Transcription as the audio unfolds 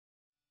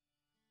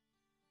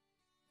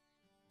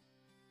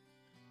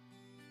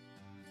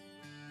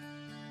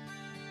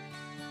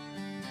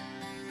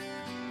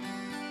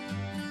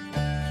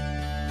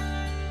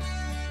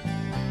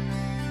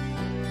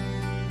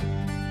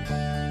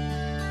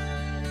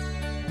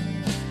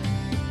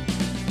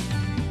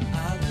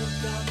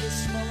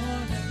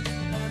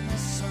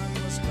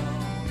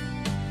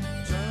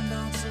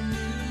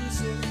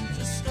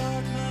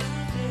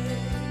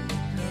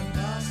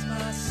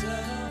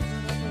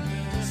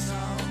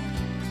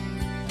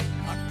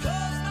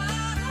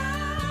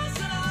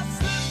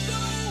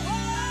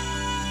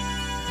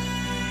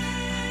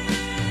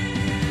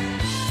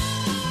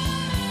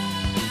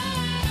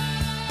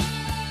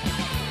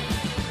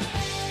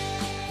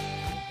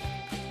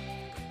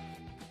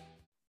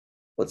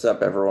What's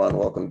up, everyone?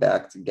 Welcome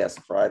back to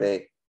Guest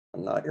Friday.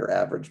 I'm not your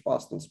average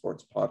Boston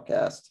sports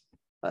podcast.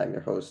 I'm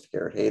your host,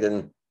 Garrett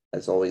Hayden.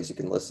 As always, you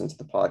can listen to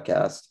the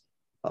podcast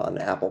on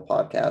Apple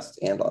Podcasts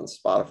and on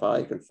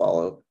Spotify. You can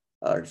follow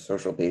our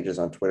social pages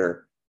on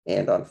Twitter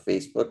and on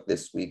Facebook.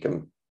 This week,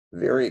 I'm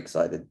very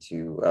excited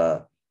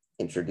to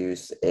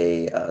introduce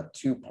a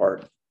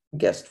two-part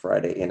Guest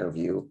Friday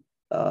interview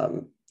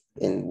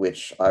in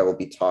which I will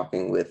be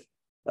talking with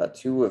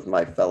two of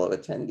my fellow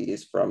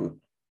attendees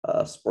from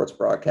sports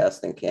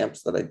broadcasting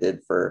camps that I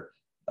did for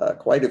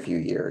quite a few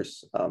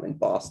years in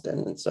Boston.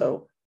 And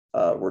so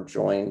we're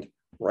joined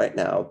right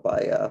now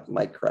by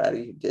Mike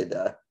Craddy, who did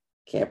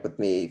camp with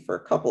me for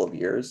a couple of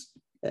years.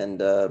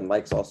 And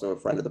Mike's also a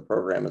friend of the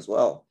program as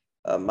well.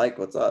 Mike,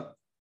 what's up?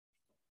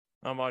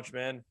 Not much,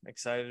 man.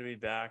 Excited to be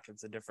back.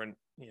 It's a different,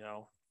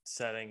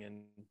 setting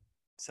and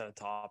set of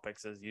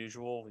topics as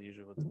usual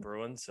with the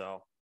Bruins.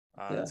 So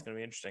it's going to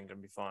be interesting. Going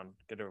to be fun.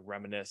 Good to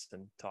reminisce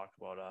and talk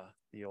about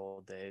the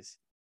old days.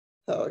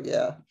 Oh,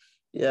 yeah.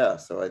 Yeah.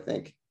 So I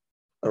think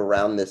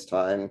around this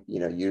time,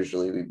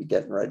 usually we'd be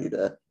getting ready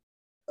to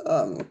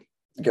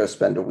go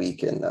spend a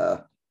week in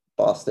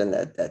Boston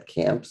at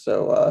camp.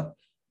 So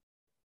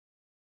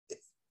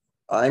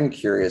I'm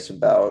curious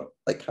about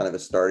like kind of a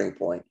starting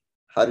point.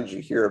 How did you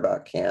hear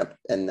about camp?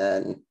 And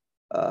then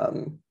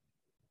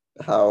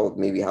how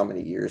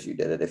many years you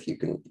did it, if you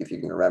can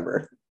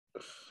remember.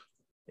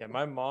 Yeah,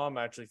 my mom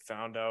actually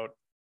found out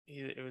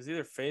it was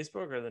either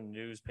Facebook or the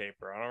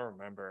newspaper. I don't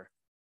remember.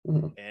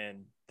 Mm-hmm.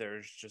 And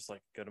there's just like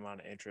a good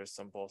amount of interest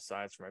on both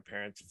sides for my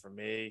parents and for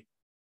me.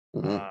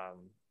 Mm-hmm.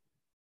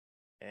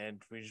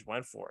 And we just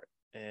went for it.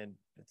 And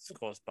it's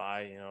close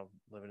by,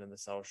 living in the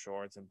South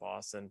Shore. It's in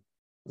Boston.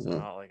 So Mm-hmm.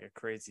 not like a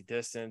crazy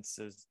distance.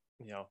 Is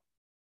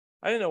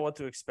I didn't know what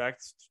to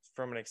expect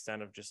from an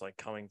extent of just like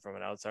coming from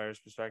an outsider's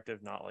perspective,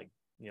 not like,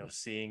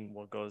 seeing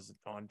what goes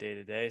on day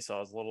to day. So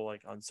I was a little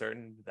like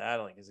uncertain with that.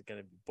 Like, is it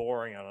going to be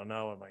boring? I don't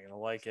know. Am I going to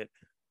like it?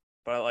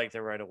 But I liked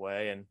it right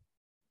away. And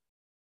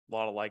a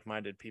lot of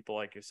like-minded people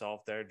like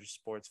yourself there, just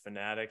sports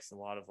fanatics,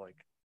 and a lot of like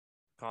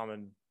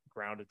common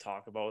ground to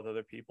talk about with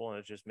other people. And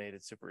it just made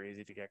it super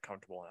easy to get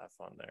comfortable and have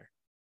fun there.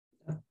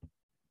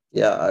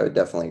 Yeah, I would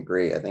definitely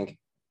agree. I think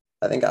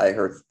I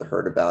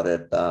heard about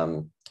it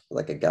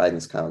like a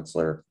guidance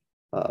counselor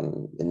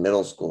in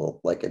middle school,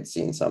 like had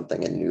seen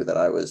something and knew that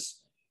I was,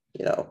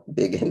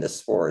 big into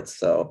sports.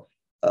 So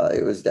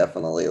it was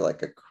definitely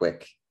like a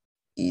quick,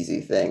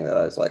 easy thing that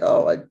I was like,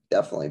 oh, I'd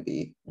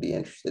definitely be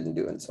interested in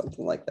doing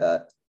something like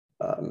that.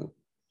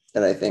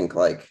 And I think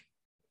like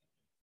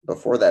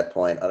before that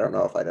point, I don't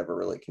know if I'd ever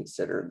really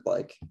considered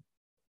like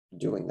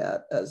doing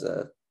that as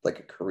a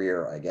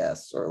career, I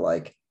guess, or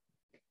like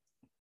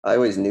I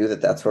always knew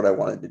that that's what I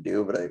wanted to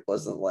do, but it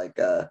wasn't like,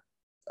 oh,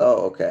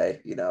 okay,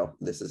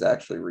 this is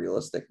actually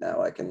realistic now.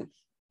 I can,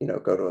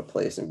 go to a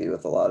place and be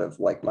with a lot of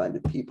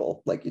like-minded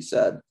people, like you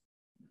said.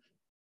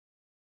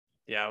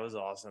 Yeah, it was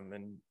awesome.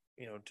 And,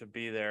 to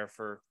be there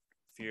for a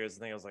few years, I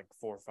think it was like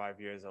 4 or 5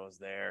 years I was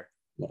there.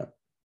 Yeah.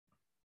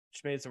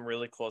 Just made some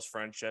really close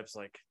friendships.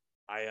 Like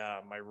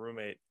my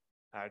roommate,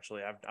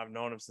 actually, I've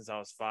known him since I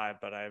was 5,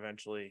 but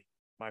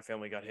my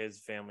family got his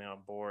family on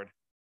board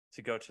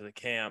to go to the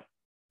camp.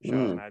 Shout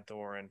out Matt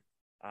Doran.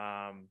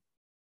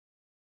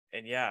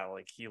 And yeah,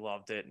 like he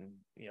loved it. And,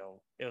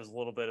 it was a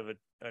little bit of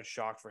a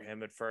shock for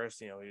him at first.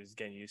 He was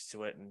getting used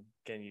to it and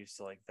getting used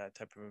to like that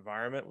type of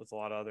environment with a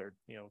lot of other,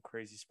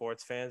 crazy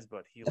sports fans,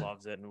 but he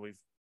loves it. And we've,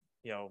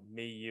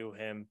 me, you,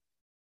 him,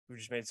 we've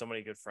just made so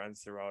many good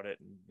friends throughout it,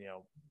 and,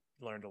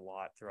 learned a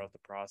lot throughout the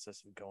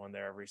process of going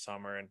there every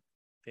summer and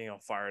being all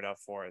fired up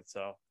for it.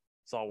 So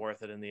it's all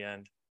worth it in the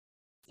end.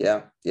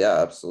 Yeah.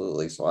 Yeah,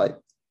 absolutely. So I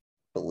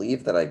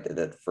believe that I did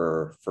it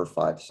for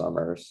 5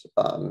 summers.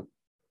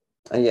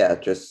 And yeah,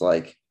 just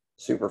like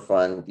super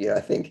fun. Yeah,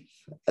 I think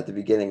at the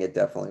beginning it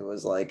definitely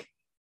was like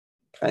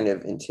kind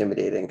of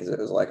intimidating because it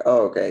was like,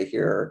 oh, okay,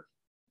 here are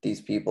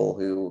these people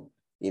who,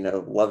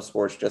 love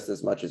sports just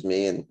as much as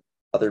me, and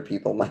other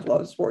people might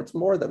love sports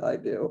more than I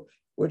do,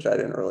 which I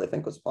didn't really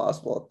think was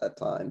possible at that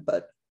time.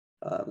 But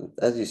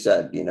as you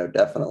said,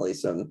 definitely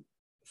some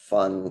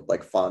fun,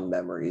 like fond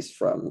memories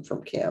from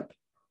camp.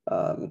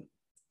 Um,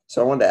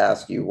 so I wanted to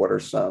ask you, what are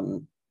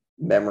some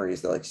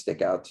memories that like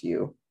stick out to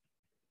you?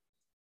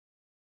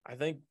 I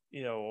think,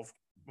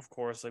 of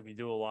course, like we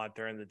do a lot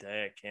during the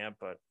day at camp,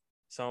 but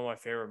some of my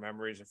favorite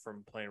memories are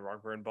from playing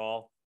rugby and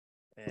ball.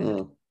 And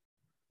Mm,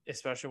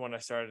 especially when I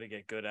started to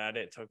get good at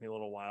it, it took me a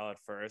little while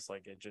at first.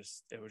 Like it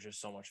was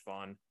just so much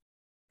fun.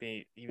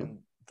 Even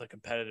the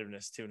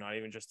competitiveness too, not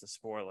even just the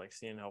sport, like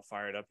seeing how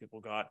fired up people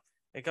got.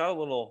 It got a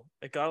little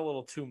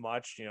too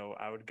much.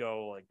 I would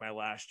go like my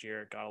last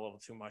year, it got a little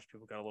too much.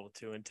 People got a little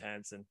too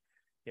intense, and,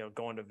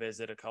 going to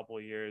visit a couple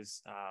of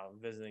years,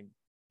 visiting,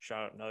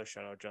 shout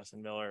out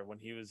Justin Miller. When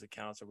he was a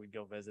counselor, we'd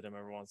go visit him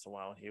every once in a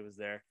while, and he was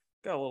there.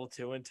 Got a little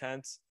too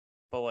intense,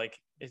 but like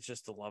it's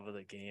just the love of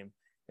the game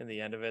in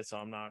the end of it. So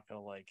I'm not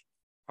gonna like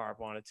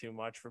harp on it too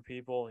much for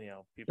people.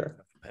 People sure.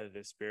 have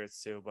competitive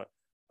spirits too. But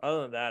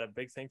other than that, a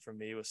big thing for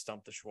me was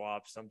Stump the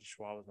Schwab. Stump the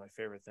Schwab was my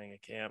favorite thing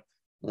at camp.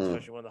 Mm.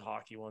 especially when the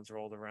hockey ones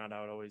rolled around.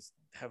 I would always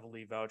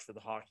heavily vouch for the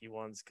hockey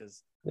ones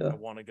because Yeah. I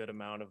won a good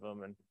amount of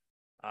them, and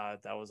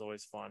that was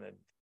always fun. And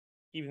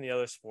even the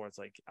other sports,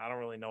 like I don't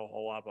really know a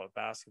whole lot about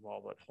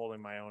basketball, but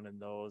holding my own in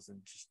those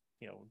and just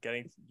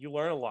you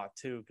learn a lot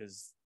too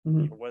because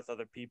Mhm. you're with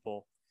other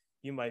people.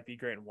 You might be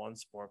great in one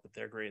sport, but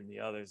they're great in the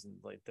others, and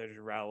like they're just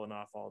rattling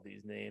off all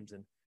these names,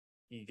 and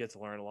you get to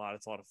learn a lot.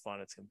 It's a lot of fun.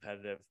 It's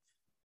competitive,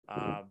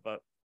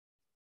 but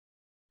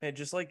man,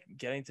 just like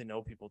getting to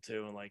know people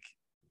too, and like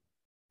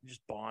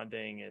just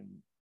bonding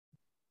and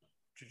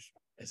just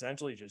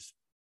essentially just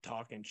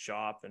talking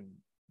shop and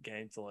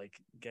getting to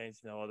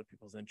know other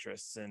people's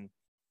interests and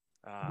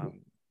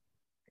um,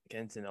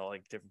 getting to know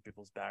like different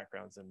people's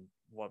backgrounds and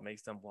what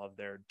makes them love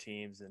their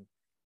teams and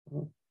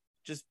Mhm.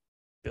 just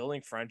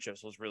building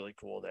friendships was really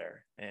cool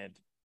there. And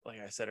like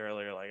I said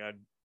earlier,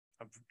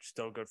 I'm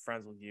still good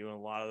friends with you and a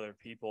lot of other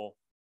people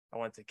I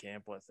went to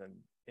camp with, and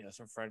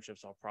some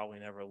friendships I'll probably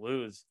never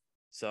lose.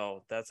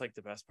 So that's like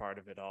the best part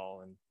of it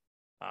all. And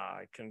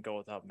I couldn't go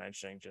without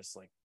mentioning just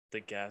like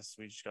the guests.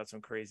 We just got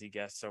some crazy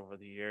guests over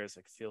the years,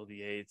 like Field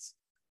Yates,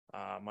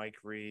 Mike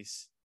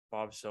Reese,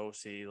 Bob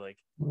Sosi, like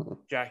Mhm.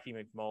 Jackie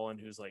McMullen,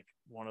 who's like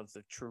one of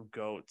the true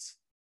goats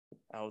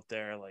out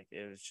there. Like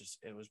it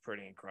was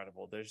pretty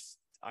incredible.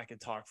 I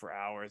could talk for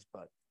hours,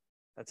 but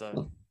that's a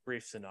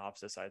brief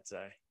synopsis, I'd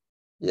say.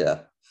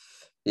 Yeah.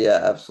 Yeah,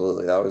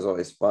 absolutely. That was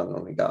always fun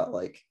when we got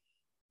like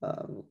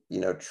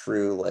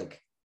true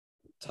like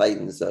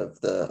titans of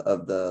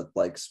the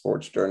like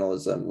sports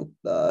journalism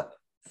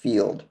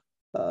field.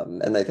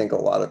 And I think a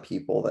lot of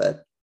people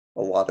that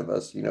a lot of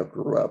us,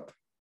 grew up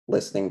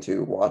listening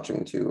to,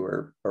 watching to,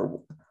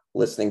 or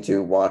listening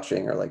to,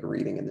 watching, or like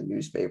reading in the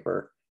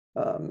newspaper.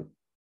 Um,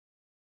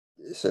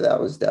 so that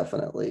was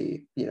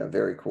definitely,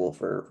 very cool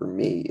for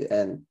me.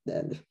 And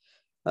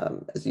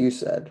as you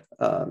said,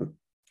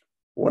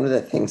 one of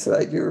the things that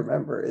I do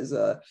remember is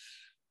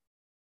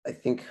I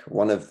think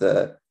one of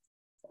the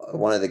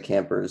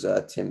campers,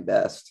 Tim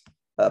Best,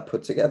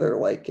 put together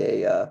like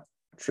a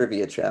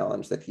trivia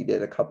challenge that he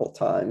did a couple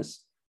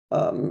times.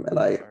 And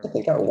I I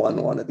think I remember that.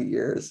 won one of the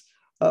years.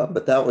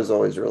 But that was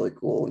always really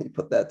cool when you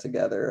put that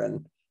together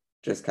and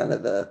just kind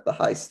of the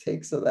high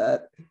stakes of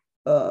that.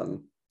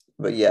 Um,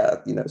 but yeah,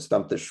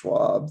 Stump the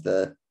Schwab,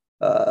 the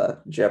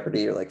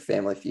Jeopardy, or like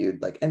Family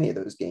Feud, like any of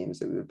those games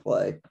that we would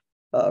play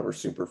were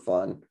super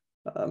fun.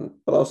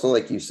 But also,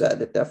 like you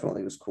said, it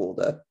definitely was cool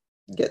to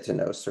get to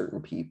know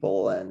certain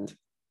people and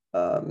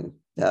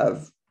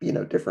have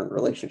different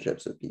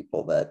relationships with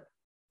people that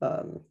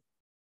um,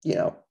 you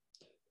know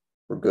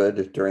were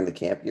good during the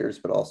camp years,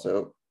 but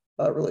also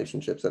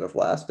relationships that have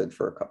lasted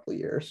for a couple of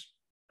years.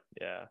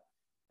 Yeah.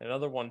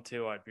 Another one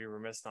too, I'd be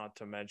remiss not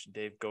to mention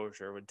Dave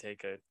Gosher would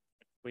take a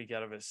week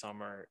out of his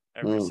summer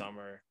every Mm,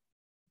 summer.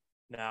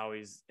 Now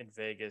he's in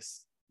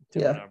Vegas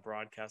doing yeah,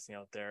 broadcasting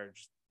out there.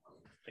 Just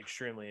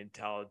extremely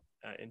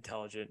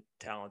intelligent,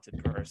 talented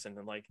person,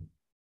 and like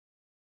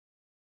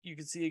you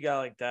can see a guy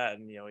like that,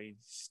 and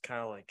he's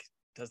kind of like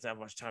doesn't have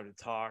much time to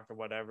talk or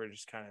whatever,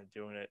 just kind of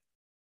doing it,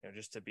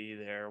 just to be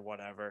there or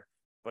whatever.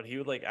 But he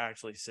would like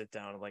actually sit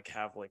down and like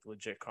have like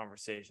legit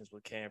conversations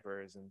with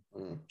campers and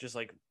mm, just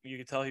like you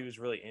could tell he was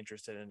really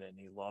interested in it and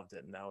he loved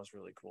it, and that was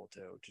really cool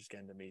too. Just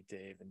getting to meet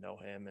Dave and know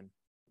him and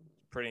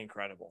pretty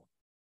incredible.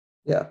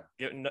 yeah,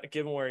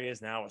 Given where he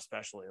is now,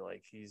 especially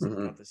like he's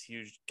got hmm, this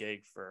huge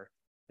gig for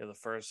the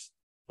first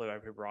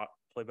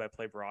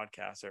play-by-play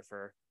broadcaster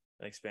for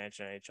an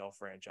expansion NHL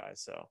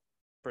franchise. So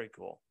pretty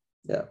cool.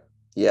 yeah,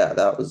 yeah.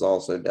 That was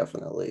also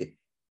definitely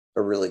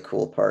a really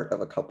cool part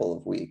of a couple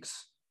of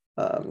weeks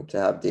to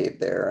have Dave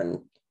there,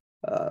 and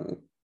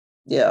um,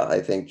 yeah,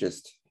 I think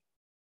just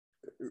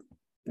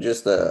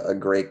a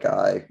great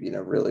guy,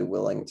 really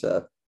willing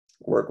to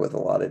work with a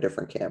lot of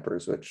different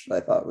campers, which I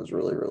thought was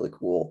really, really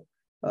cool.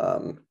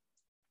 Um,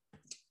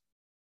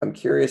 I'm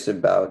curious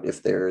about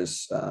if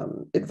there's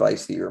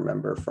advice that you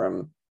remember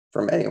from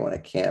anyone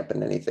at camp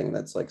and anything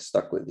that's like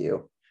stuck with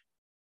you.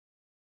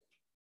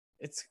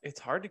 It's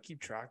hard to keep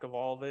track of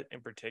all of it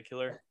in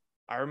particular.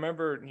 I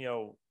remember,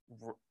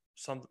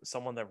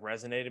 someone that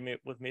resonated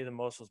with me the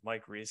most was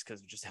Mike Reese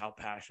because of just how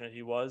passionate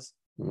he was.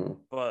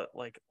 Mhm. But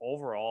like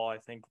overall, I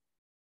think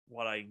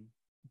what I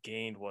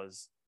gained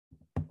was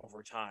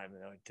over time.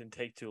 It didn't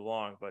take too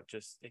long, but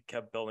just it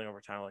kept building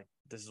over time. Like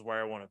this is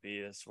where I want to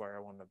be. This is where I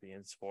want to be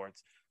in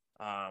sports.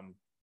 Um,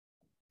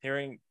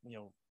 Hearing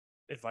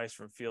advice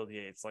from Field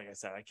Yates, like I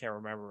said, I can't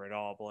remember it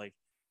all, but like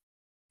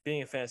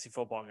being a fantasy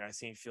football guy,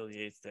 seeing Field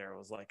Yates there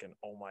was like an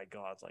oh my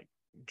god, like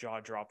jaw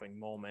dropping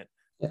moment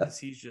Yeah. because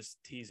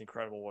he's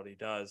incredible what he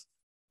does.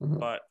 Mhm.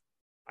 But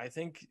I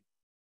think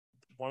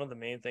one of the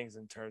main things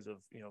in terms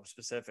of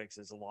specifics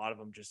is a lot of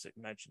them just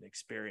mentioned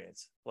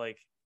experience. Like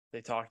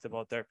they talked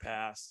about their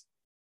past.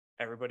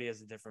 Everybody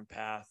has a different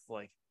path.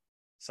 Like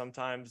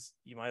sometimes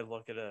you might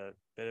look at a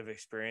bit of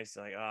experience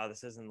like,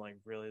 this isn't like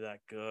really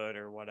that good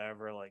or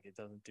whatever. Like it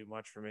doesn't do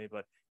much for me,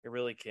 but it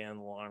really can in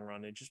the long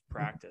run. And just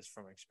practice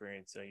from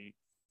experience. So you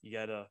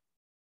get a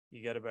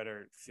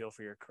better feel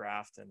for your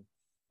craft, and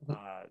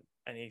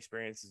any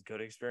experience is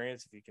good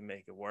experience if you can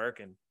make it work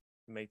and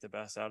make the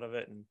best out of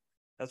it. And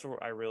that's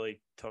what I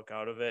really took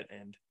out of it.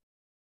 And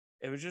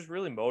it was just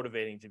really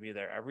motivating to be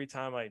there. Every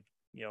time I,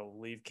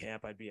 leave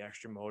camp, I'd be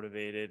extra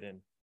motivated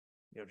and,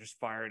 just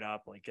fired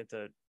up, like get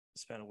to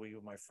spend a week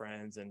with my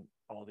friends and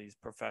all these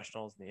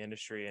professionals in the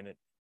industry. And it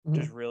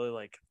just really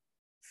like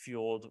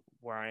fueled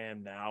where I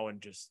am now,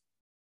 and just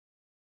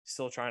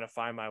still trying to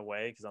find my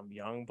way because I'm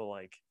young, but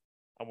like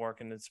I'm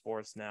working in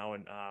sports now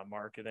and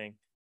marketing,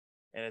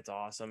 and it's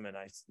awesome. And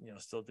I,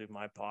 still do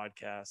my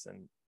podcast,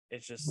 and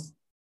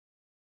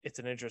it's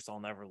an interest I'll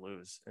never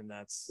lose. And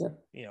that's, a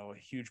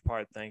huge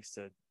part thanks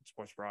to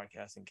sports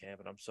broadcasting camp.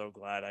 And I'm so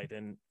glad I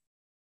didn't,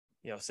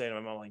 say to my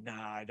mom, like,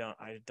 nah, I don't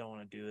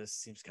want to do this. It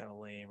seems kind of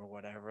lame or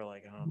whatever.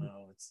 Like, I don't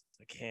know. It's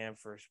a camp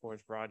for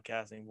sports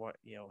broadcasting. What,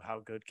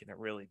 how good can it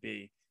really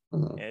be?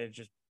 And it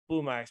just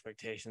blew my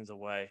expectations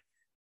away.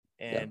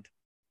 And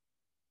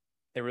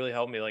it really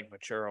helped me like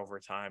mature over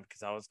time,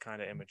 because I was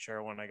kind of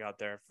immature when I got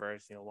there at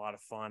first. A lot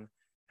of fun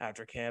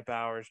after camp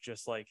hours,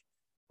 just like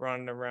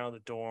running around the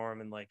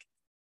dorm and like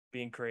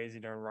being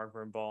crazy during rugby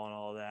and ball and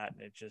all of that.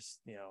 And it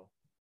just,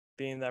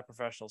 being in that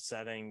professional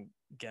setting,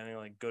 getting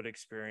like good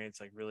experience,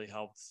 like really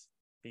helped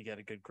me get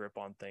a good grip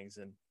on things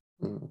and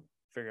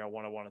figure out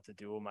what I wanted to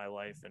do with my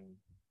life and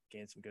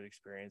gain some good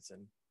experience.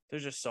 And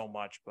there's just so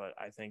much, but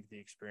I think the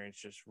experience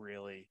just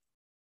really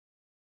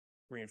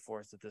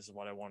reinforced that this is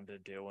what I wanted to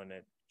do. And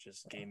it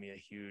just gave me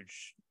a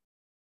huge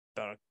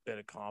bit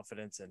of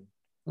confidence and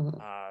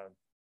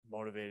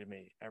motivated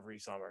me every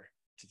summer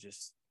to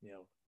just,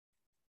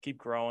 keep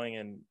growing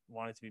and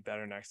wanted to be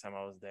better next time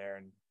I was there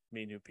and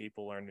meet new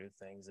people, learn new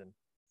things, and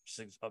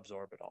just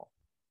absorb it all.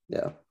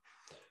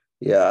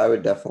 Yeah, I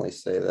would definitely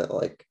say that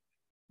like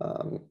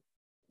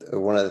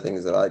one of the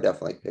things that I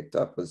definitely picked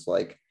up was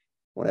like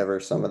whenever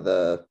some of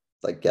the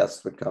like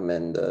guests would come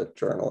in, the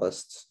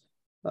journalists,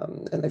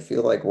 and I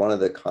feel like one of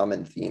the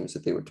common themes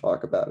that they would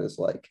talk about is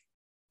like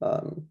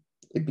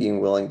being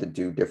willing to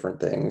do different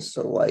things.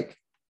 So like,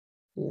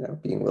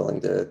 being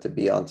willing to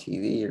be on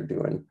TV or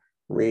doing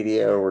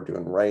radio or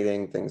doing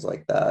writing, things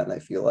like that. And I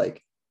feel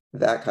like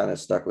that kind of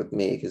stuck with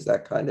me because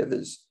that kind of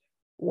is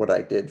what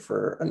I did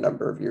for a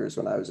number of years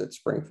when I was at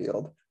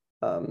Springfield,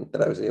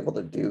 that I was able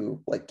to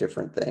do like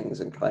different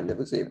things and kind of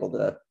was able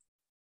to,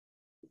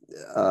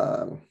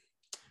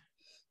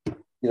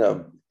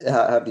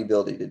 have the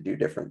ability to do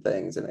different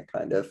things. And it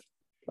kind of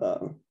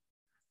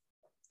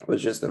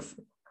was just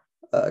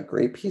a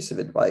great piece of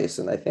advice.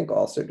 And I think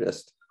also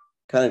just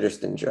kind of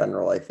just in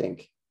general, I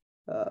think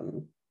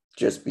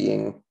just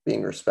being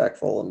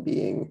respectful and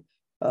being,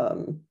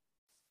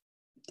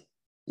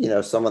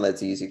 someone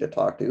that's easy to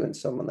talk to and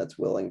someone that's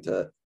willing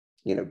to,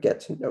 get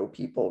to know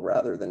people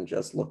rather than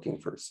just looking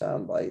for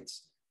sound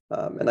bites.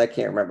 And I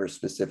can't remember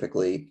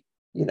specifically,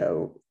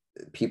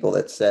 people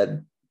that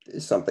said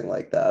something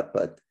like that,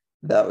 but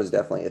that was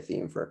definitely a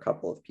theme for a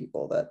couple of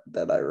people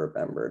that I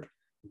remembered.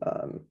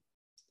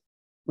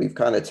 We've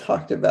kind of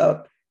talked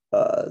about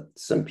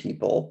some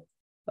people,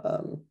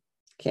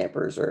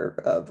 campers or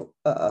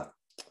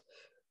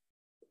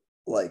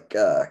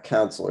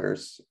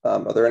counselors.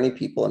 Are there any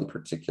people in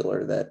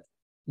particular that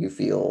you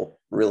feel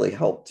really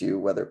helped you,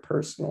 whether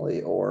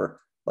personally or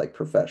like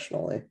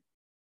professionally?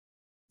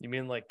 You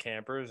mean like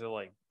campers or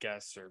like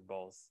guests or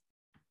both?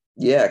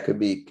 Yeah, it could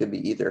be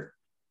either.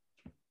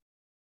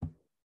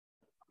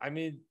 I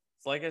mean,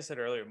 like I said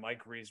earlier,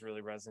 Mike Reese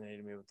really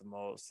resonated me with the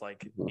most.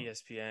 Like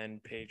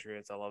ESPN,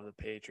 Patriots, I love the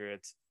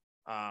Patriots.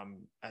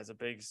 As a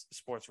big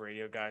sports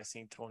radio guy,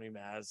 seeing Tony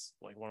Maz,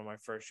 like one of my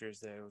first years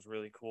there, was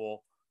really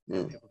cool.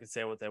 People can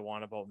say what they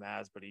want about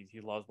Maz, but he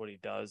loves what he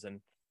does.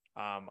 And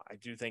I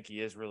do think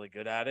he is really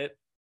good at it.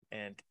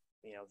 And,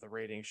 the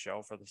ratings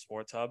show for the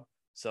Sports Hub.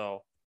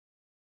 So,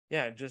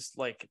 yeah, just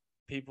like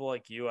people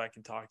like you, I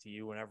can talk to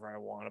you whenever I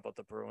want about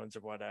the Bruins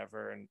or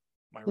whatever. And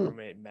my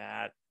roommate,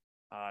 Matt,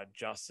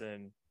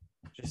 Justin,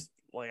 just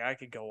like I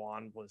could go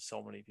on with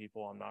so many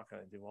people. I'm not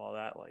going to do all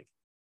that. Like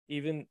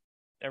even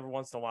every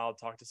once in a while, I'll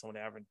talk to someone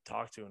I haven't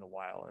talked to in a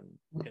while,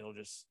 and it'll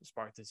just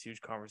spark this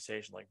huge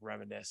conversation, like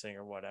reminiscing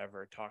or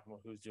whatever, talking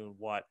about who's doing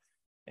what.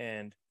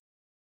 And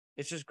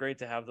it's just great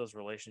to have those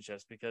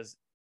relationships, because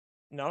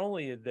not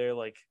only are there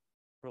like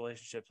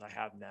relationships I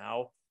have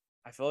now,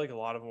 I feel like a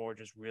lot of them were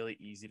just really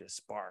easy to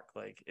spark.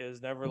 Like it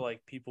was never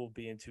like people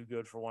being too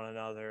good for one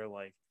another,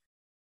 like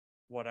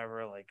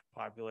whatever, like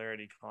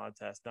popularity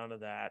contest, none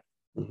of that.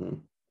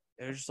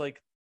 It was just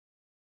like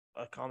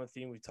a common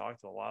theme. We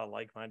talked to a lot of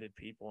like-minded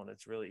people, and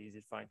it's really easy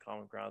to find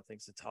common ground,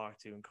 things to talk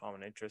to, and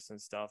common interests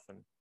and stuff.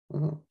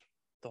 And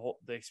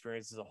the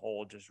experience as a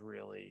whole just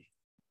really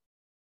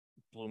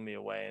blew me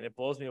away, and it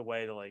blows me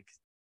away to like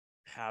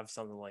have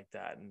something like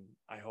that. And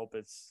I hope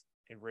it's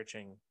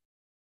enriching,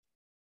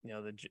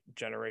 the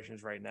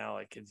generations right now,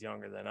 like kids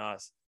younger than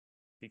us,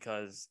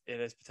 because it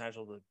has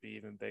potential to be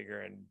even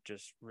bigger and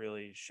just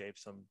really shape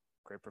some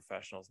great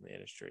professionals in the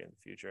industry in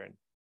the future and,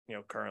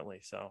 currently.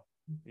 So,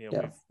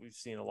 we've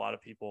seen a lot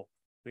of people.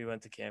 We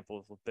went to camp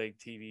with big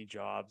TV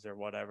jobs or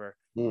whatever,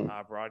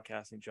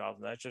 broadcasting jobs.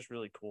 And that's just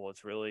really cool.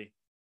 It's really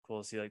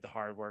cool to see like the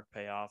hard work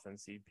pay off and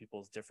see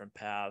people's different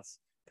paths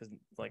because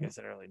like I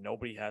said earlier,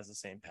 nobody has the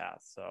same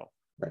path. So,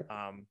 Right.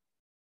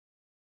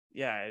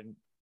 yeah. And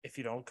if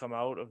you don't come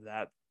out of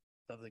the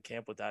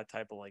camp with that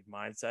type of like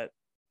mindset,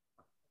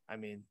 I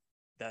mean,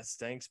 that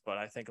stinks, but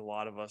I think a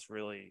lot of us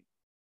really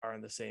are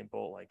in the same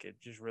boat. Like it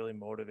just really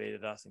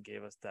motivated us and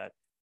gave us that,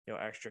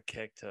 extra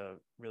kick to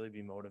really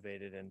be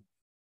motivated and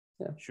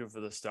shoot for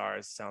the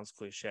stars. Sounds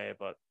cliche,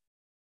 but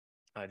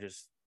I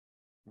just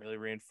really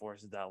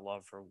reinforces that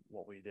love for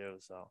what we do.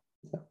 So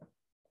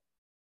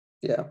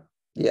Yeah,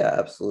 yeah,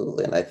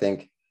 absolutely. And I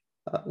think,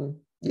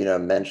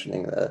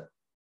 mentioning the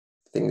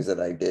things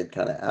that I did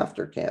kind of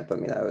after camp, I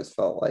mean, I always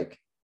felt like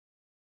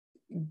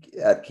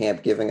at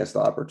camp giving us the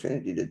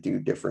opportunity to do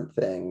different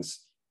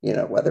things,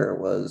 whether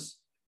it was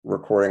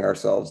recording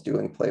ourselves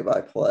doing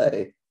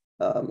play-by-play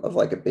of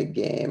like a big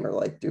game, or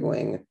like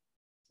doing,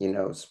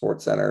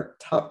 Sports Center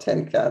top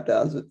 10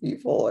 countdowns with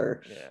people,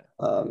 or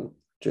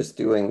just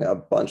doing a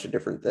bunch of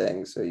different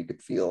things. So you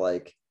could feel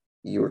like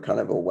you were kind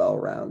of a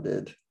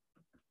well-rounded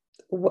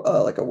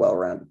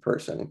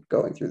person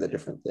going through the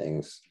different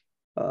things.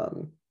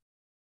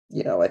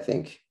 I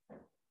think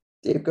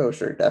Dave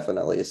Gosher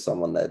definitely is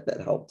someone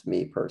that helped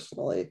me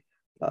personally,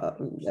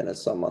 and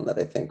is someone that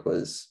I think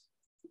was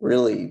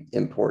really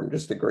important,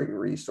 just a great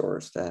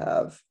resource to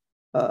have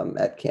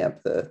at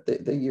camp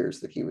the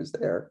years that he was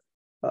there.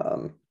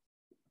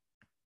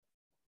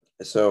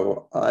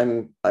 So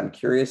I'm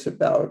curious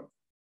about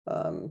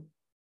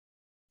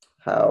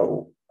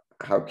how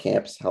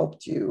camps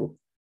helped you,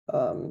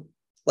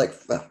 like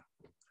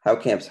how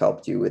camps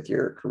helped you with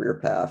your career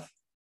path,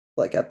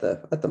 like at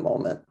the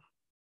moment.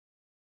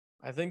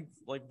 I think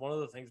like one of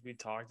the things we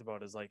talked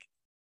about is like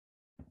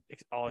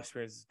all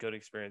experience is good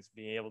experience,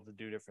 being able to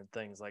do different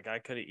things. Like I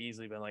could have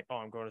easily been like, oh,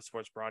 I'm going to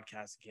sports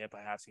broadcasting camp,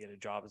 I have to get a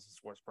job as a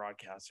sports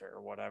broadcaster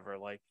or whatever.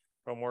 Like,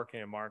 but I'm working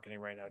in marketing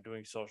right now,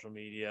 doing social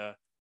media,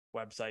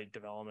 website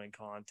development,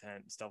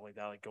 content, stuff like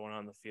that, like going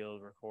on the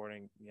field,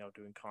 recording,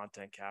 doing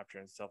content capture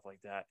and stuff like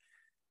that.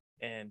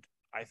 And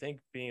I think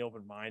being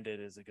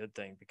open-minded is a good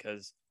thing,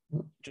 because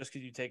just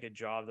because you take a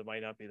job that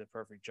might not be the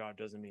perfect job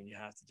doesn't mean you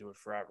have to do it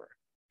forever.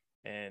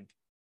 And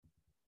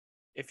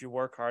if you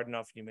work hard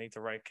enough, you make the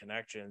right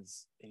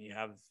connections, and you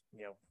have,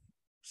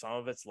 some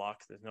of it's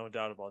luck. There's no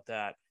doubt about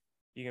that.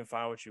 You can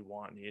find what you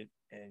want,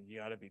 and you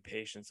got to be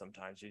patient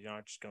sometimes. You're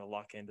not just going to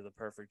luck into the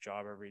perfect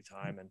job every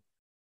time. And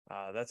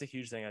that's a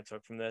huge thing I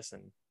took from this.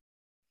 And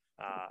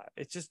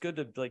it's just good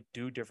to like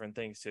do different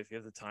things too, if you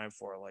have the time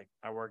for it. Like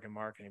I work in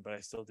marketing, but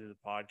I still do the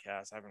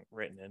podcast. I haven't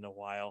written in a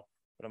while,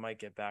 but I might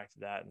get back to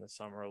that in the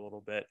summer a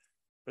little bit.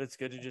 But it's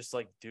good to just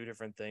like do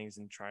different things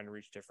and trying to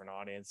reach different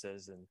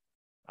audiences. And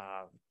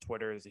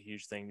Twitter is a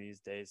huge thing these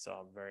days, so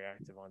I'm very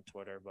active on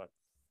Twitter. But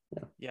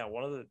yeah,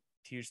 one of the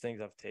huge things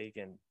I've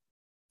taken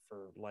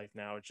for life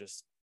now is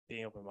just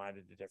being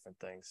open-minded to different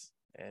things,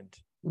 and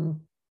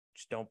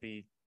just don't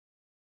be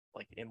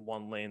like in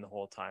one lane the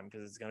whole time,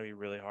 because it's going to be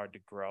really hard to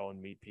grow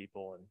and meet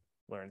people and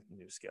learn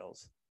new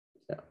skills.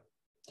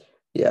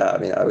 Yeah, I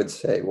mean, I would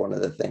say one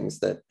of the things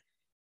that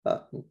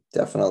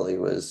definitely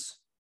was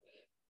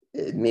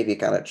maybe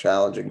kind of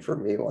challenging for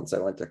me once I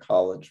went to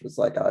college was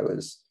like I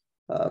was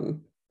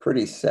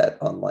pretty set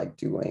on like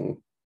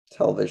doing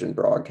television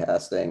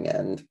broadcasting,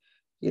 and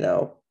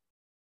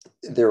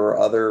there were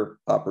other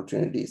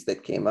opportunities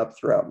that came up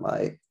throughout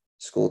my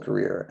school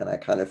career, and I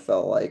kind of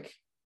felt like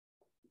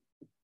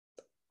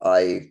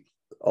I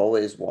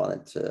always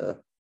wanted to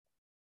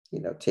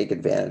take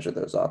advantage of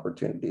those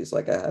opportunities.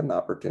 Like I had an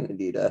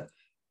opportunity to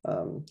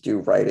do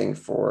writing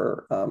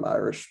for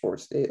Irish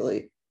Sports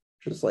Daily,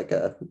 which is like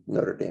a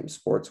Notre Dame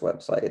sports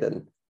website.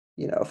 And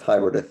if I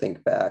were to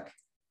think back,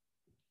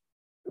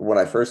 when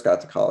I first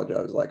got to college,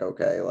 I was like,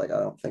 okay, like I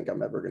don't think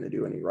I'm ever going to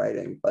do any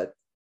writing. But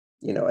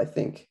I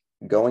think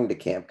going to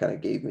camp kind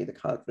of gave me the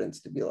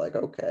confidence to be like,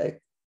 okay,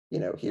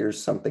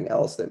 here's something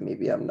else that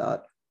maybe I'm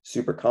not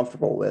super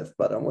comfortable with,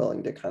 but I'm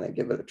willing to kind of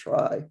give it a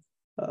try.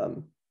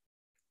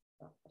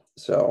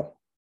 So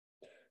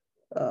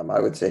I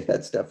would say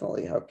that's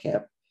definitely how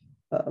camp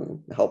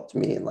helped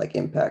me and like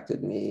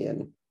impacted me.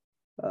 And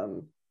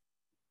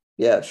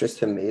yeah, it's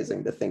just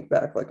amazing to think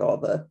back, like all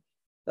the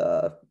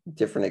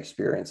different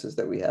experiences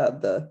that we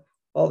had,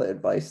 all the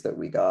advice that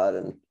we got,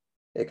 and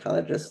it kind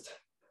of just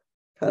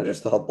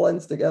all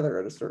blends together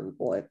at a certain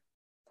point.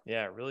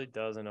 Yeah, it really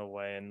does in a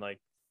way. And like,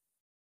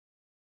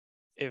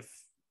 if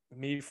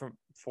me from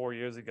 4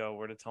 years ago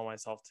were to tell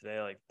myself today,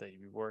 like that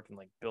you'd be working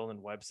like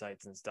building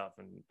websites and stuff,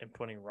 and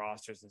putting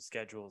rosters and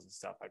schedules and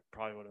stuff, I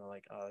probably would have been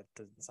like, oh, it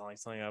doesn't sound like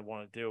something I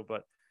want to do.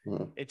 But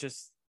it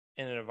just,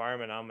 in an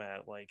environment I'm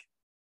at, like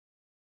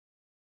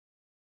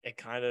it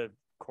kind of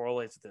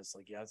correlates with this.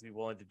 Like you have to be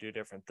willing to do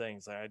different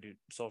things. Like I do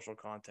social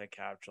content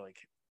capture, like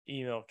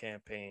email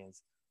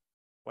campaigns,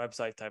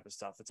 website type of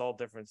stuff. It's all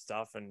different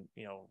stuff. And,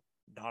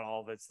 not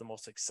all of it's the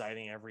most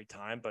exciting every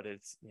time, but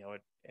it's,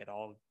 it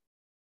all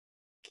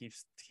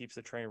keeps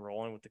the train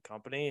rolling with the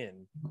company.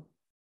 And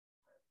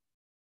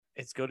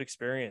it's good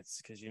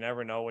experience, because you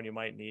never know when I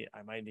might need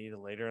it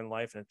later in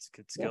life, and it's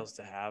good skills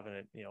to have. And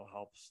it,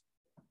 helps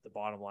the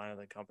bottom line of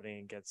the company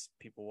and gets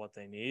people what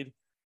they need.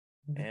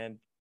 And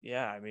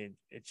yeah, I mean,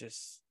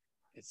 it's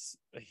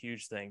a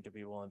huge thing to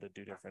be willing to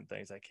do different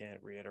things. I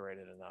can't reiterate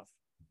it enough.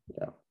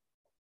 Yeah.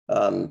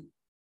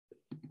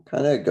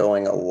 Kind of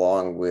going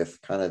along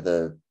with kind of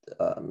the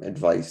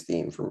advice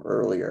theme from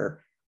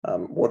earlier,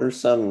 what are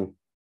some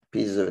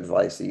pieces of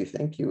advice that you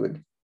think you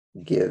would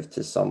give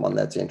to someone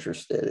that's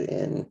interested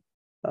in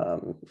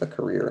a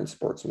career in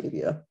sports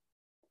media?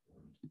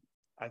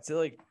 I'd say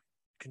like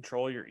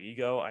control your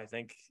ego. I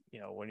think,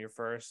 when you're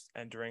first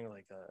entering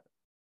like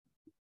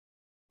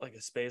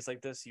a space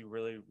like this, you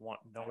really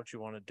know what you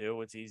want to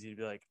do. It's easy to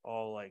be like,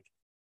 oh, like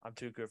I'm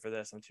too good for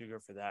this, I'm too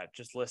good for that.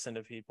 Just listen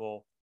to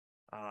people,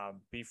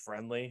 be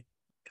friendly,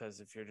 because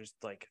if you're just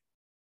like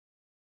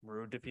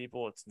rude to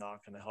people, it's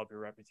not going to help your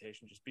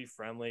reputation. Just be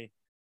friendly,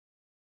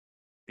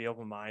 be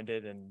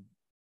open-minded, and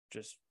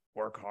just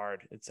work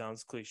hard. It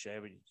sounds cliche,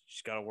 but you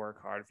just got to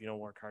work hard. If you don't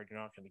work hard, you're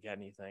not going to get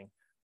anything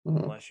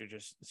unless you're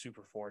just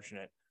super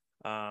fortunate.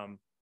 You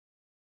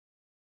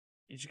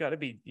got to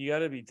be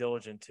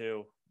diligent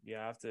too. You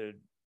have to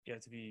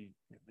be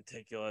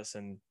meticulous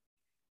and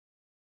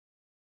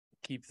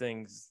keep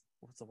things.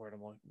 What's the word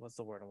I'm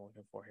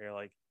looking for here?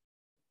 Like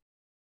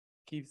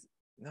keep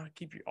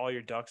all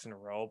your ducks in a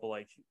row, but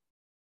like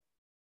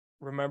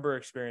remember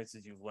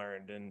experiences you've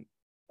learned and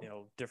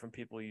different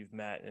people you've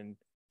met, and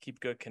keep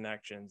good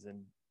connections,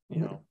 and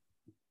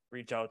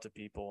reach out to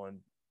people. And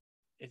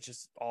it's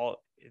just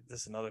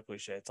this is another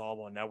cliche, it's all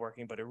about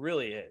networking, but it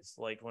really is.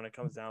 Like when it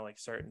comes down like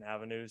certain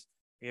avenues,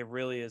 it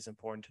really is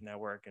important to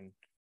network and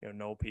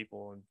know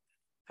people and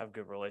have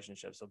good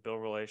relationships. So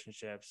build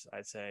relationships.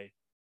 I'd say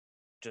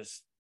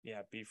just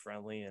be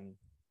friendly and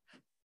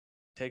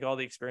take all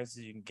the experiences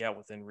you can get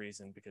within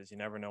reason, because you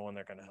never know when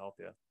they're going to help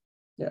you.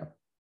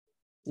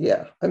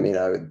 Yeah. I mean,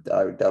 I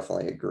would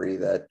definitely agree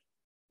that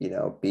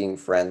being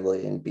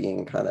friendly and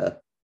being kind of,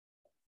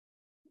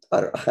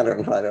 I don't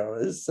know, I don't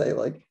want to say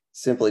like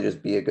simply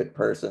just be a good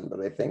person,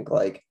 but I think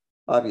like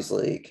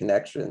obviously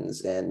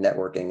connections and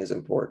networking is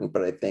important,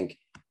 but I think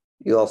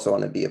you also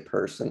want to be a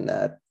person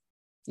that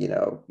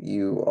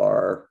you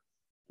are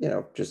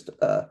just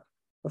a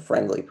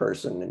friendly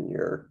person, and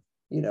you're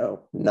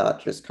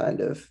not just kind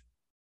of,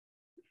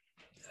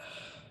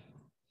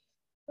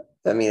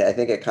 I mean, I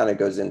think it kind of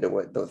goes into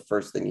what the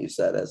first thing you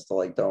said, as to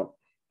like don't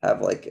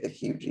have like a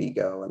huge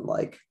ego and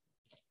like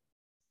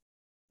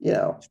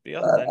Just be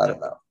authentic. I don't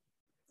know.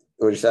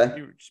 What would you say?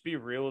 Just be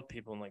real with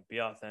people and like be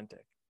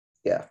authentic.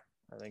 Yeah,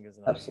 I think is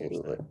another absolutely.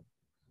 huge thing.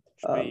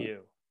 Just be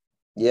you.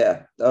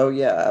 Yeah. Oh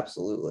yeah,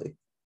 absolutely.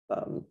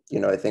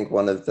 I think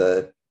one of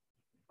the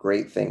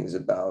great things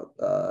about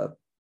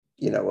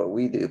what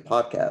we do,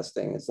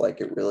 podcasting, is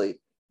like it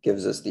really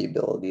gives us the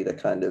ability to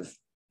kind of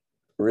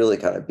really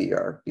kind of be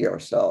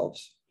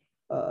ourselves.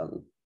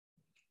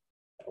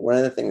 One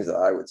of the things that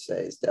I would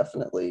say is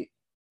definitely,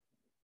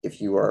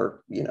 if you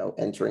are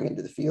entering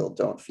into the field,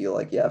 don't feel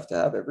like you have to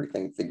have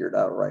everything figured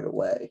out right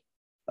away.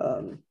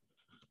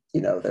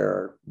 There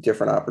are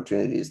different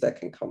opportunities that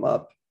can come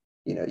up.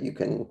 You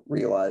can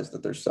realize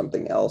that there's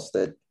something else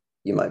that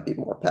you might be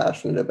more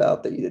passionate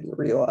about that you didn't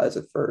realize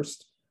at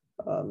first.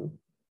 And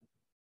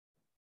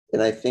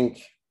I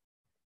think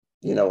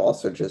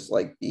also just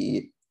like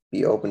be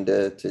open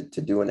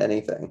to doing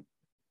anything,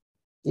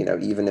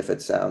 even if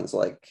it sounds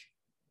like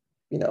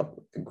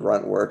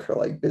grunt work or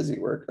like busy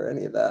work or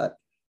any of that,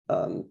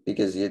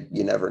 because you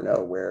never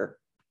know where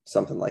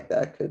something like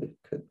that could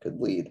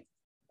lead.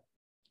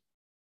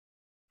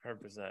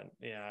 100%.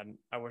 Yeah, and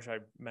I wish I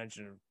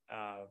mentioned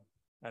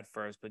at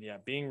first, but yeah,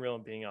 being real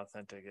and being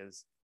authentic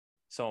is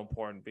so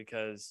important,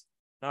 because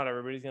not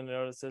everybody's going to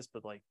notice this,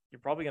 but like you're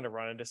probably going to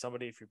run into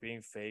somebody if you're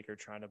being fake or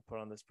trying to put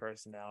on this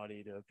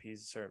personality to appeal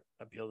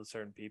to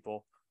certain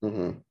people.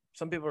 Mm-hmm.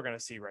 Some people are going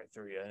to see right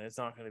through you, and it's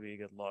not going to be a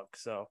good look.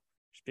 So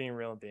just being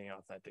real and being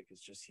authentic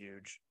is just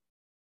huge.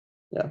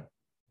 Yeah.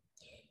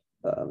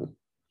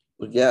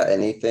 Yeah.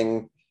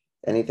 Anything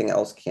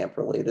else camp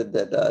related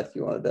that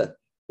you wanted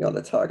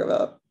to talk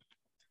about?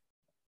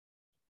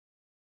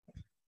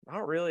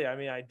 Not really. I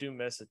mean, I do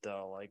miss it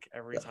though. Like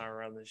every time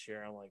around this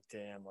year, I'm like,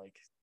 damn, like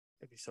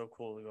it'd be so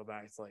cool to go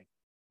back to like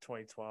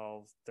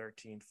 2012,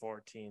 13,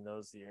 14,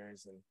 those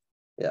years, and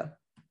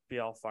be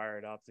all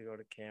fired up to go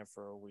to camp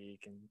for a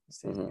week and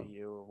see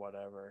BU or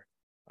whatever.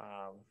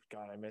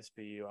 God, I miss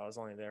BU. I was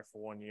only there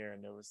for 1 year,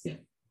 and it was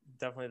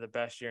definitely the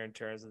best year in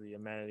terms of the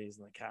amenities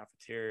and the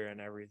cafeteria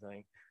and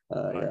everything.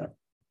 Yeah,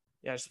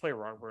 just play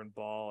rugby and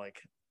ball,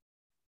 like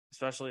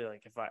especially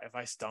like if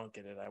I stunk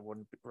at it, I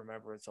wouldn't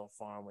remember it so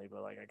fondly,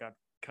 but like I got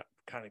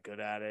kind of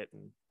good at it,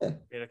 and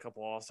made a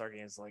couple all-star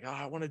games. Like,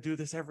 I want to do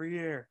this every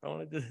year.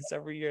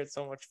 It's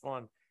so much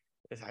fun.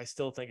 I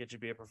still think it should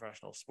be a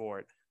professional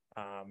sport.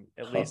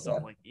 At least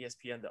on like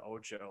ESPN, the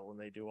Ocho, when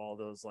they do all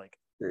those like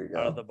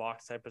out of the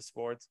box type of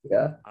sports.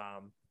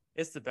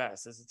 It's the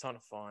best. It's a ton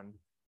of fun,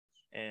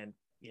 and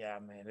yeah,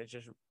 man, it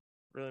just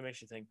really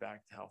makes you think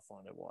back to how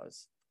fun it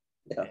was.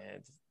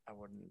 And I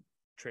wouldn't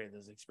trade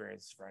those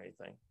experiences for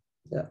anything.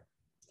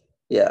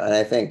 And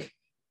I think,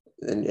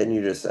 and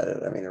you just said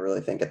it, I mean, I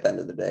really think at the end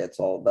of the day, it's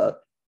all about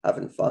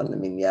having fun. I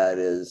mean, it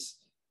is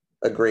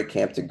a great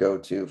camp to go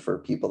to for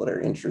people that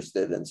are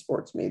interested in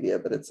sports media.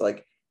 But it's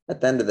like at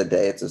the end of the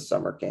day, it's a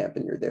summer camp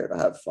and you're there to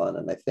have fun.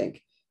 And I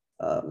think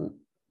um,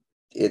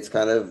 it's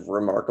kind of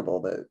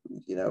remarkable that,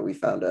 we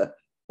found a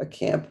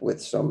camp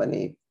with so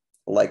many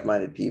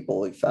like-minded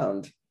people. We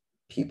found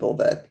people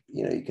that,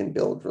 you can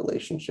build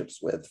relationships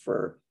with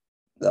for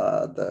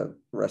the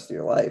rest of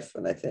your life.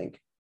 And I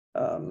think,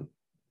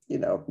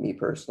 me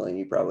personally,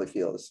 you probably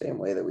feel the same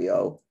way, that we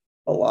owe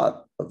a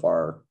lot of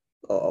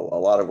a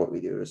lot of what we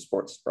do to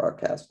sports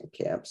broadcasting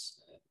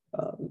camps.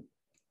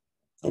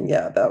 And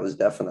yeah, that was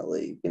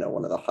definitely,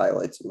 one of the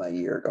highlights of my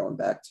year, going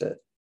back to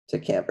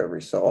camp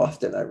every so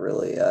often. I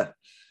really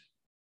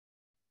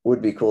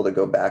would be cool to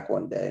go back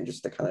one day and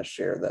just to kind of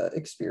share the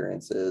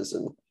experiences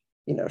and,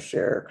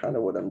 share kind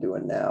of what I'm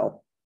doing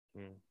now.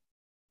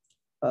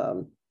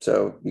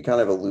 So you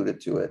kind of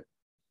alluded to it.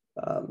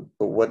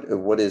 But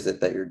what is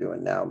it that you're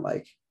doing now,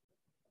 Mike?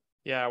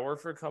 Yeah, I work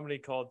for a company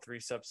called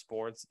Three Step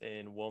Sports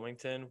in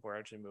Wilmington. We're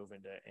actually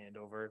moving to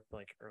Andover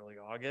like early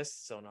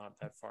August, so not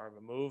that far of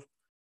a move.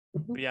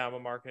 But yeah, I'm a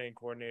marketing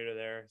coordinator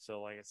there.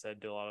 So like I said,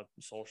 do a lot of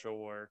social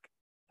work,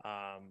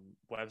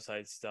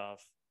 website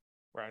stuff.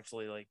 We're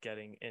actually like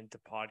getting into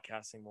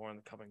podcasting more in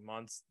the coming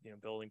months,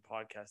 building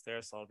podcasts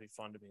there. So it'll be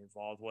fun to be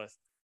involved with.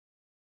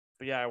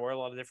 But yeah, I wear a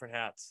lot of different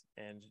hats,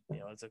 and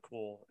it's a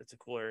cool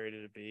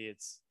area to be.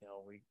 It's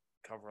we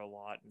cover a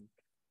lot and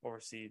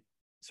oversee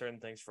certain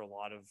things for a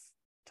lot of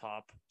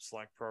top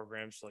select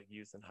programs, like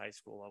youth and high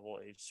school level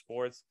age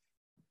sports.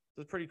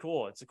 So it's pretty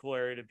cool. It's a cool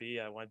area to be.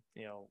 I went,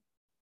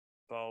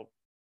 about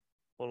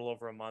a little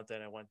over a month,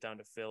 and I went down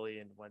to Philly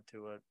and went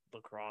to a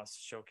lacrosse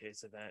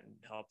showcase event and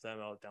helped them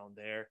out down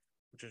there,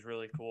 which is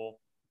really cool.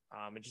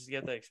 And just to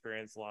get that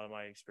experience, a lot of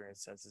my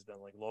experience since has been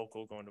like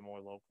local, going to more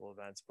local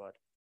events, but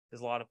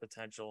there's a lot of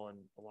potential and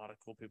a lot of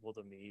cool people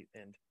to meet.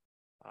 And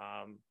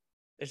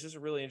it's just a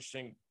really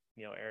interesting,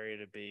 area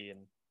to be.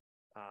 And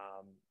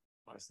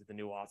honestly, the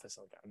new office,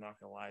 like, I'm not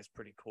gonna lie, is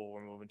pretty cool.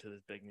 We're moving to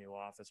this big new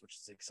office, which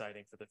is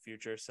exciting for the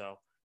future. So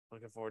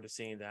looking forward to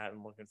seeing that,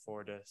 and looking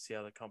forward to see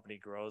how the company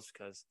grows,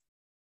 because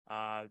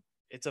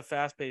it's a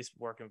fast-paced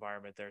work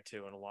environment there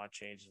too, and a lot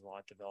changes, a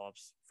lot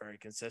develops very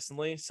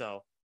consistently.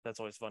 So that's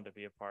always fun to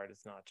be a part.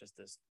 It's not just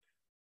this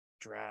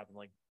drab and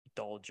like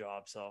dull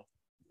job. So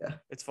Yeah,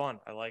 it's fun.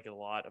 I like it a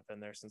lot. I've been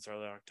there since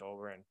early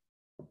October, and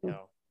it's a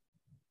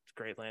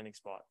great landing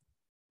spot.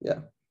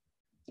 Yeah,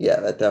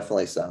 that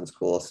definitely sounds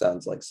cool.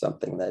 Sounds like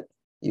something that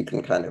you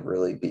can kind of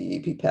really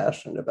be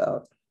passionate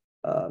about.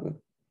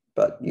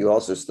 But you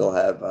also still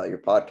have your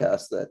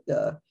podcast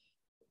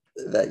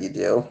that you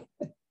do.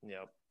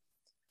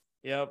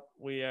 Yep.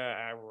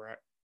 We're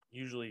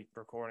usually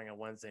recording on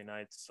Wednesday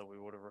nights, so we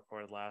would have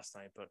recorded last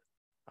night, but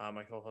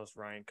my co-host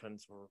Ryan couldn't,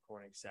 so we're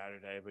recording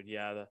Saturday. But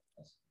yeah, the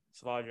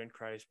Savadra and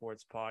Cry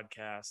Sports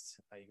podcast.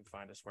 You can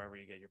find us wherever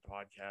you get your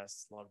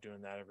podcasts. Love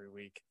doing that every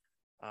week.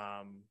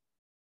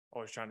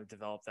 Always trying to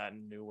develop that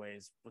in new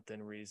ways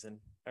within reason,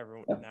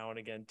 every now and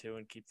again too,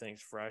 and keep things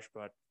fresh.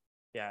 But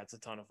yeah, it's a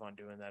ton of fun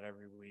doing that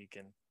every week,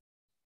 and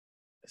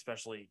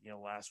especially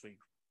last week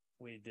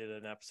we did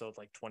an episode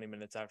like 20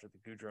 minutes after the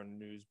Goudreau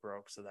news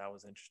broke, so that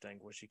was interesting.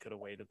 Wish he could have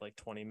waited like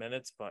 20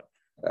 minutes, but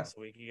this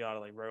week he got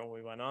it like right when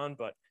we went on.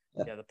 But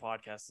yeah, the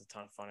podcast is a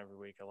ton of fun every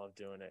week. I love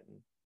doing it, and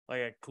like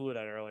I clued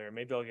out earlier,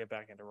 maybe I'll get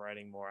back into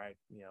writing more.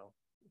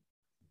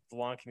 The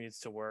long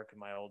commutes to work in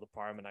my old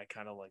apartment, I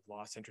kind of like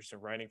lost interest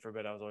in writing for a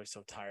bit. I was always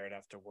so tired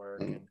after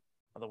work, and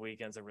on the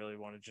weekends I really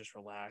want to just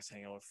relax,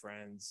 hang out with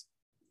friends,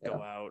 go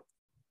out.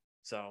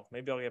 So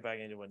maybe I'll get back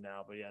into it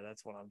now. But yeah,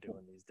 that's what I'm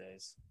doing these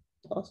days.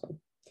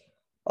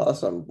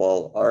 Awesome.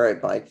 Well, all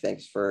right, Mike,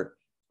 thanks for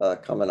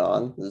coming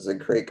on. This is a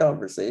great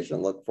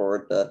conversation. Look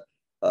forward to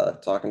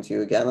talking to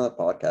you again on the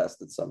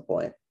podcast at some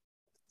point.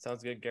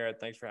 Sounds good, Garrett.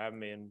 Thanks for having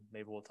me, and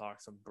maybe we'll talk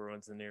some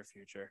Bruins in the near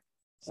future.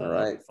 So all right.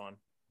 That'll be fun.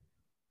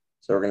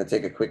 So we're going to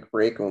take a quick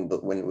break. When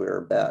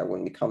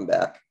we come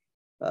back,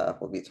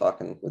 we'll be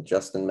talking with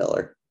Justin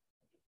Miller.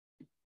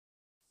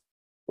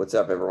 What's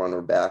up, everyone?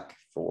 We're back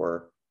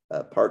for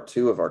part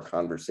 2 of our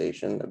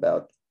conversation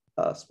about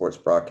sports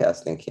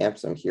broadcasting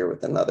camps. I'm here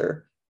with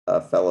another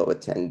fellow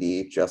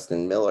attendee,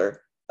 Justin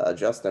Miller.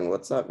 Justin,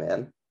 what's up,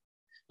 man?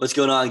 What's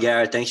going on,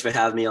 Garrett? Thanks for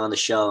having me on the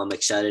show. I'm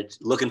excited.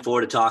 Looking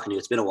forward to talking to you.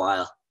 It's been a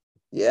while.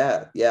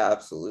 Yeah,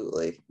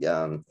 absolutely.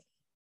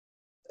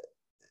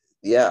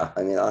 Yeah,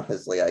 I mean,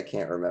 honestly, I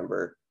can't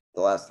remember the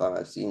last time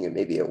I've seen you.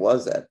 Maybe it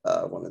was at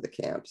one of the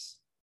camps.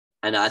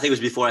 And I think it was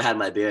before I had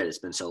my beard. It's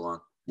been so long.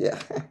 Yeah.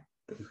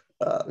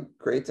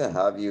 Great to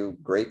have you.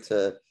 Great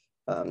to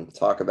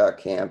talk about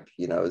camp.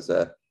 It was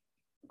a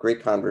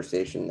great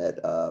conversation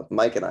that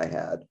Mike and I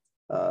had.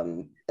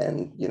 And,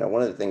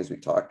 one of the things we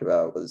talked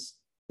about was,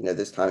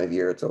 this time of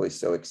year, it's always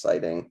so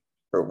exciting,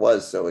 or it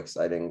was so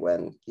exciting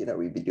when,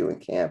 we'd be doing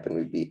camp and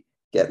we'd be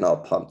getting all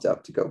pumped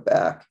up to go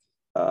back.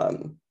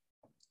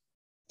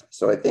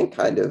 So I think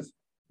kind of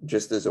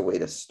just as a way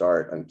to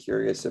start, I'm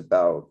curious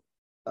about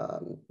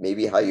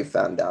maybe how you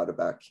found out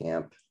about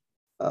camp,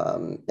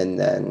 and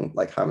then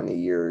like how many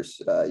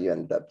years you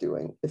ended up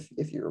doing,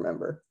 if you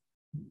remember.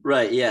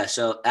 Right. Yeah.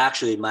 So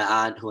actually, my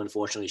aunt, who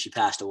unfortunately she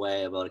passed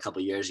away about a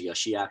couple of years ago,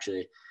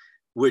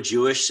 we're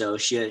Jewish, so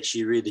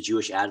she read the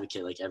Jewish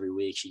Advocate like every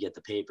week. She get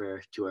the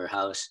paper to her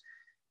house,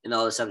 and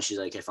all of a sudden she's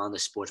like, I found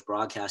this sports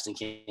broadcasting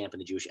camp in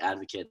the Jewish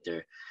Advocate.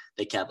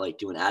 They kept like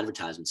doing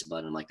advertisements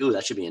about it. I'm like, ooh,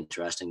 that should be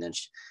interesting. Then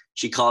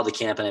she called the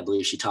camp, and I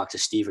believe she talked to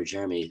Steve or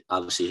Jeremy.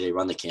 Obviously, they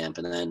run the camp,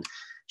 and then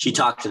she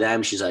talked to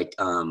them. She's like,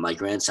 my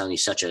grandson,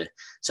 he's such a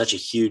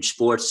huge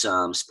sports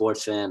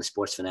fan,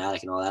 sports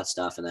fanatic, and all that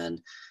stuff. And then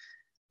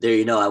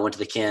there, I went to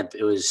the camp.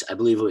 I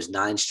believe it was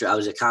 9 straight. I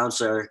was a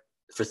counselor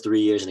for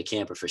 3 years and a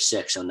camper for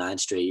 6, so 9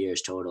 straight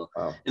years total.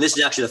 Wow. And this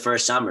is actually the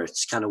first summer.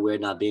 It's kind of weird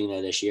not being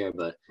there this year,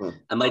 but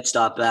I might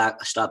stop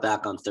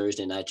back on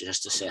Thursday night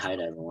just to say hi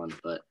to everyone.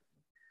 But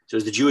so it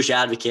was the Jewish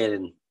Advocate,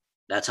 and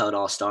that's how it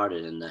all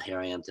started. And here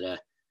I am today.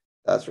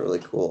 That's really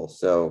cool.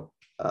 So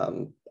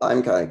I'm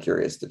kind of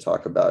curious to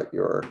talk about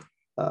your,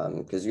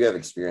 because you have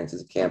experience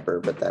as a camper,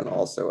 but then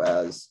also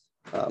as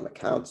a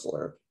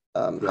counselor.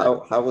 Right.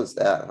 How was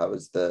that? How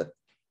was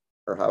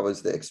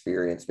the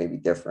experience maybe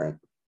different?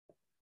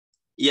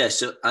 Yeah,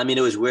 so I mean,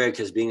 it was weird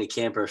because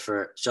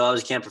I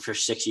was a camper for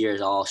 6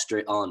 years, all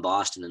in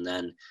Boston, and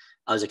then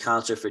I was a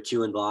counselor for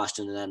 2 in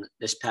Boston, and then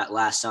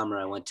last summer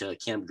I went to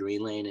Camp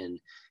Green Lane, and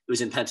it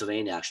was in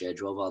Pennsylvania. Actually, I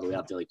drove all the way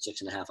up there, like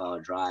 6.5 hour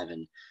drive,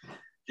 and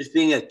just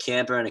being a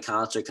camper and a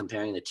counselor,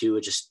 comparing the two,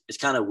 it's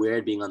kind of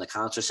weird being on the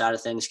counselor side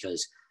of things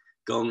because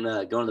going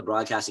to the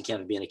broadcasting camp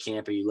and being a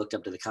camper, you looked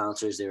up to the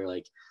counselors. They were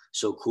like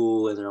so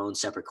cool in their own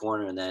separate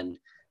corner. And then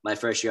my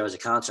first year I was a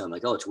counselor, I'm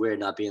like, oh, it's weird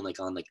not being like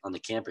on the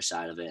camper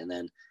side of it. And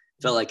then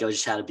felt like I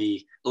just had to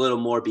be a little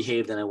more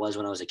behaved than I was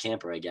when I was a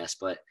camper, I guess.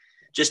 But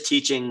just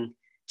teaching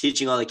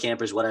all the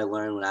campers what I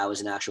learned when I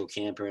was an actual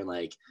camper, and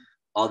like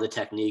all the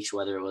techniques,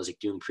 whether it was like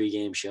doing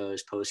pregame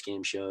shows,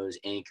 postgame shows,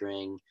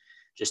 anchoring,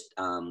 just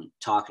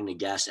talking to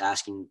guests,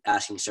 asking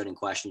certain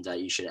questions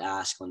that you should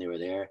ask when they were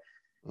there.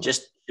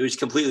 Just, it was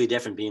completely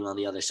different being on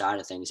the other side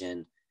of things.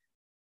 And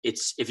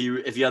it's, if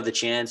you have the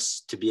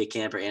chance to be a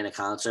camper and a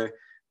counselor,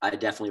 I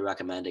definitely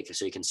recommend it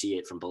so you can see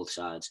it from both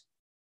sides.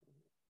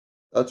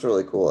 That's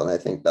really cool. And I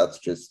think that's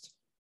just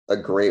a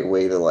great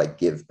way to like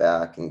give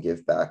back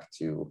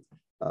to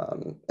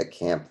a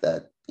camp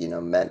that,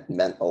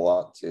 meant a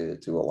lot to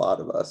a lot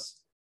of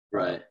us.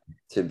 Right.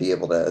 To be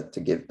able to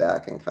give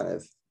back and kind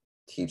of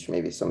teach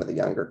maybe some of the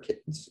younger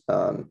kids.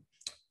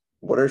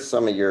 What are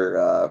some of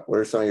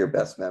your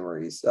best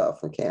memories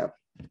from camp?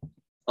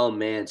 Oh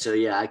man, so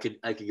yeah, I could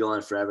go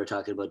on forever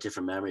talking about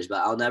different memories, but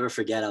I'll never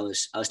forget. I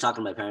was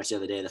talking to my parents the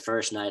other day. The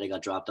first night I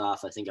got dropped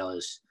off, I think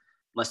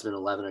must have been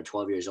 11 or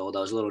 12 years old.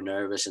 I was a little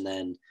nervous, and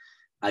then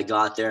I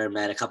got there and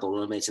met a couple of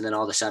roommates, and then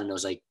all of a sudden it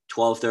was like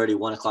 12:30,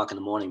 1 o'clock in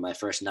the morning. My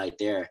first night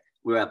there,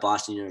 we were at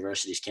Boston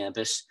University's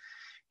campus,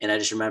 and I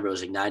just remember it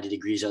was like 90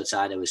 degrees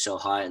outside. It was so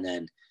hot, and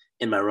then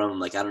in my room, I'm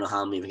like, I don't know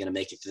how I'm even going to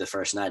make it through the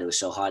first night. It was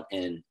so hot.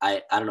 And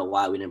I don't know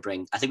why we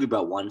didn't I think we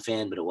brought one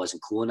fan, but it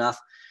wasn't cool enough.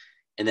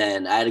 And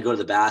then I had to go to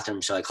the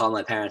bathroom. So I called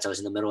my parents. I was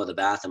in the middle of the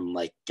bathroom. I'm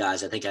like,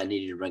 guys, I think I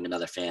need you to bring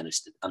another fan.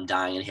 I'm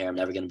dying in here. I'm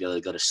never going to be able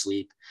to go to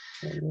sleep.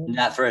 And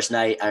that first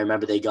night, I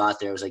remember they got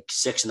there. It was like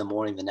 6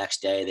 a.m. the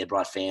next day. They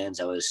brought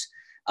fans. I was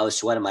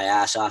sweating my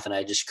ass off, and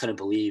I just couldn't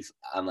believe.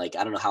 I'm like,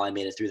 I don't know how I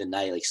made it through the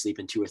night, like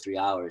sleeping 2 or 3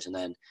 hours. And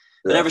then,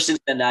 but ever since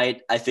that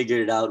night, I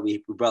figured it out.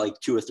 We brought like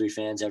 2 or 3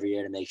 fans every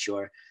year to make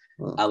sure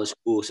I was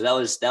cool. So that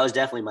was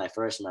definitely my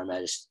first memory.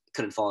 I just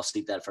couldn't fall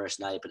asleep that first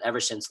night. But ever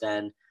since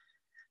then,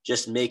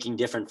 just making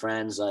different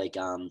friends, like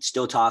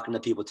still talking to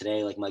people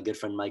today, like my good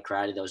friend Mike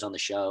Crowdy that was on the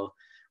show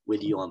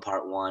with you on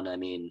part 1. I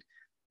mean,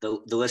 the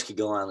list could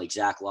go on, like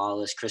Zach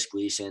Lawless, Chris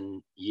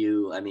Gleason,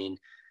 you. I mean,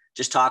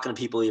 just talking to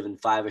people even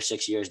 5 or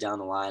 6 years down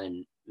the line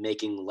and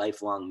making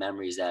lifelong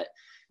memories that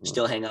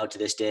still hang out to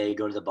this day,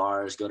 go to the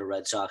bars, go to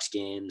Red Sox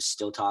games,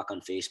 still talk on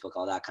Facebook,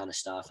 all that kind of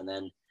stuff. And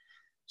then,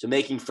 so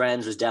making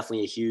friends was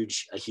definitely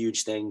a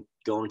huge thing,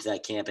 going to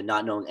that camp and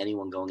not knowing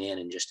anyone going in,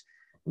 and just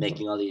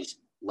making all these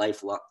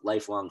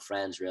lifelong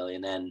friends, really.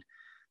 And then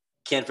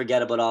can't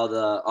forget about all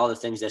the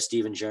things that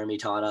Steve and Jeremy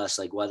taught us,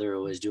 like whether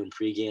it was doing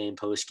pregame,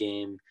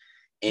 postgame,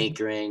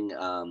 anchoring,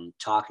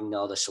 talking to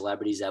all the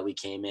celebrities that we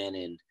came in,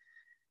 and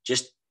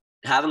just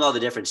having all the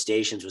different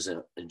stations was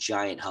a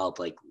giant help.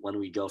 Like when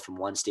we go from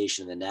one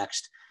station to the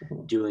next,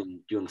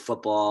 doing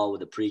football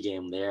with a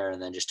pregame there,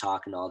 and then just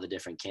talking to all the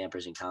different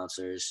campers and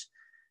counselors.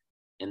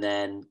 And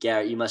then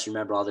Garrett, you must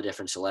remember all the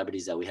different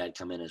celebrities that we had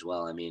come in as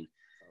well. I mean,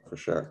 for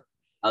sure.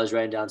 I was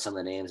writing down some of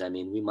the names. I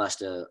mean, we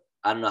must have,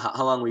 I don't know,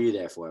 how long were you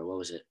there for? What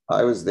was it?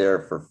 I was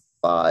there for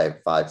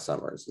five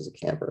summers as a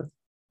camper.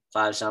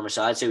 5 summers.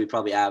 So I'd say we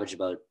probably averaged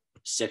about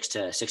 6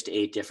 to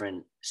 8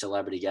 different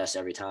celebrity guests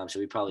every time. So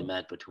we probably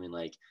met between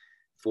like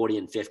 40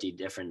 and 50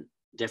 different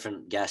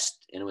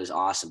guests. And it was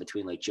awesome,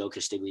 between like Joe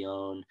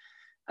Castiglione,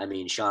 I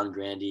mean, Sean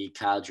Grandy,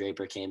 Kyle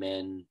Draper came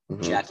in,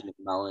 Jackie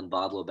McMullen,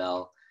 Bob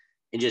Lobel,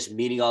 and just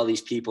meeting all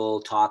these people,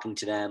 talking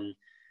to them,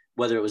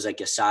 whether it was like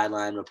a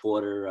sideline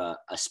reporter,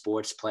 a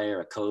sports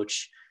player, a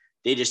coach.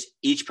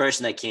 Each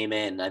person that came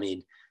in, I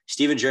mean,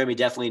 Steve and Jeremy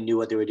definitely knew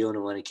what they were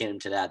doing when it came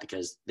to that,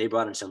 because they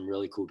brought in some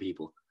really cool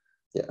people.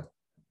 Yeah.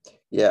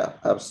 Yeah,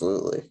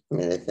 absolutely. I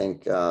mean, I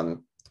think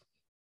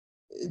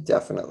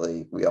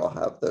definitely we all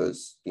have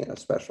those,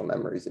 special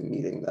memories of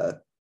meeting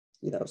the,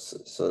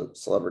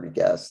 celebrity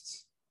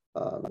guests.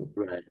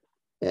 Right.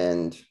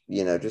 And,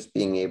 just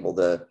being able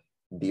to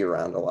be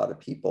around a lot of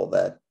people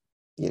that,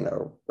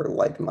 are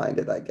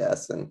like-minded, I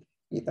guess, and,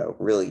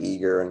 really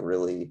eager and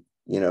really,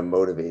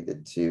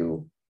 motivated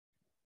to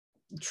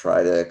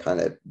try to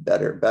kind of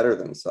better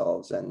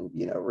themselves and,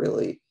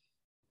 really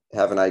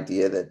have an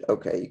idea that,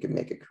 okay, you can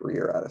make a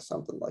career out of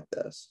something like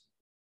this.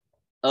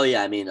 Oh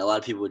yeah, I mean, a lot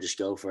of people would just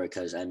go for it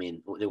because I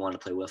mean they want to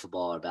play wiffle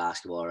ball or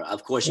basketball, or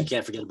of course you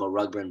can't forget about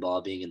rugby and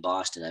ball being in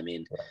Boston. I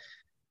mean,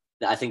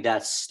 I think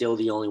that's still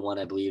the only one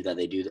I believe that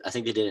they do. I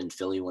think they did it in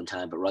Philly one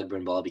time, but rugby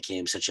and ball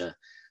became such a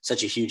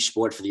huge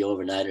sport for the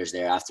overnighters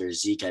there after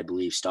Zeke, I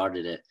believe,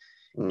 started it.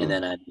 And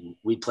then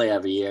we'd play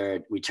every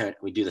year. We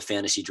do the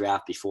fantasy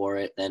draft before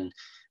it. Then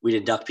we'd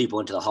induct people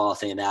into the Hall of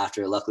Fame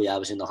after. Luckily, I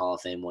was in the Hall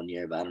of Fame one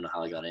year, but I don't know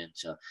how I got in.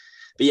 So,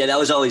 but yeah, that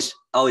was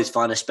always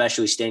fun,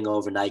 especially staying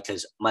overnight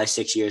because my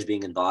 6 years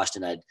being in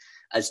Boston,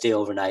 I'd stay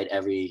overnight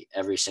every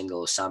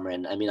single summer.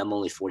 And I mean, I'm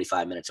only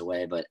 45 minutes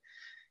away, but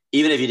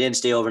even if you didn't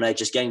stay overnight,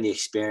 just getting the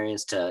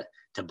experience to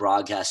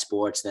broadcast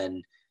sports,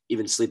 then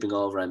even sleeping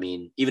over. I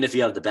mean, even if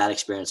you have the bad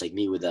experience like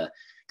me with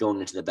going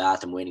into the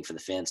bathroom waiting for the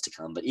fans to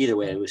come, but either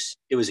way,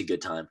 it was a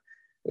good time.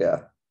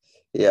 Yeah.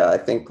 Yeah. I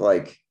think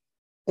like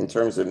in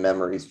terms of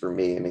memories for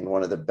me, I mean,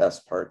 one of the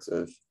best parts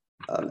of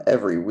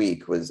every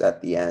week was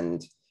at the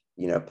end,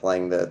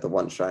 playing the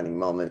One Shining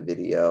Moment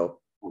video.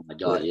 Oh my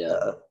God. With,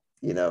 Yeah.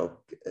 you know,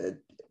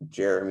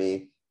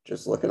 Jeremy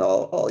just looking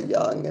all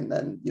young, and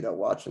then,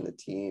 watching the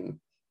team.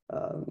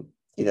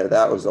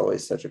 That was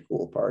always such a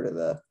cool part of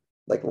the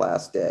like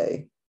last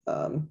day.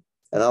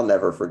 And I'll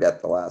never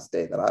forget the last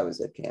day that I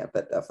was at camp.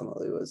 That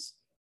definitely was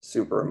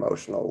super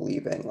emotional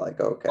leaving. Like,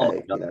 Oh my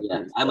okay, God.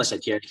 Yeah. I must have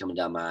tears coming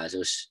down my eyes.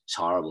 It's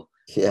horrible.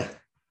 yeah.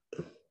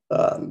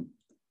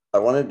 I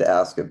wanted to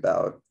ask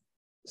about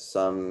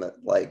some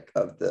like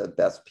of the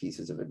best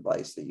pieces of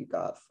advice that you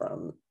got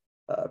from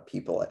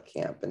people at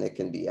camp, and it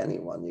can be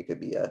anyone. You could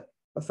be a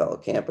fellow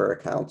camper, a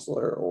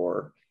counselor,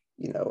 or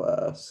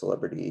a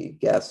celebrity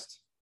guest.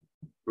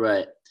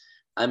 Right.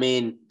 I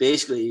mean,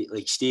 basically,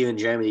 like Steve and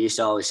Jeremy used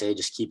to always say,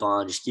 just keep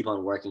on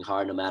working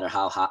hard, no matter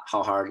how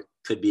hard it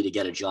could be to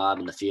get a job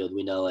in the field.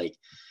 We know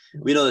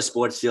the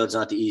sports field's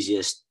not the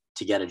easiest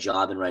to get a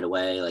job in right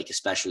away. Like,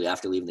 especially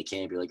after leaving the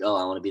camp, you're like, oh,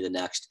 I want to be the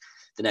next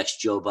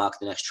Joe Buck,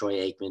 the next Troy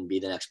Aikman, be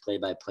the next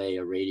play-by-play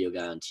or radio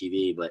guy on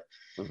TV. But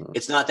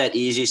it's not that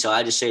easy. So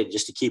I just say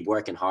just to keep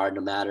working hard,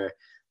 no matter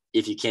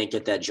if you can't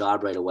get that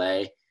job right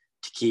away,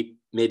 to keep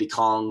maybe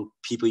calling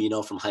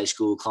people from high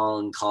school,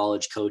 calling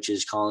college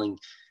coaches, calling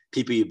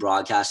people you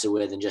broadcasted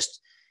with, and just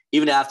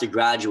even after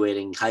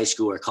graduating high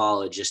school or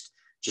college,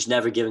 just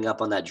never giving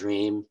up on that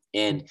dream.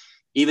 And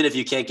even if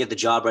you can't get the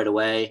job right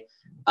away,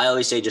 I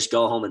always say just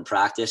go home and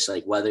practice.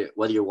 Like whether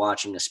you're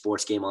watching a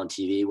sports game on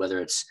TV, whether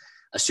it's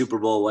a Super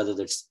Bowl, whether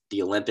it's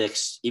the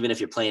Olympics, even if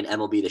you're playing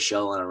MLB The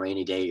Show on a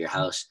rainy day at your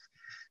house,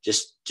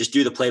 just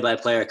do the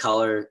play-by-play or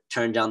color,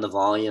 turn down the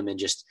volume, and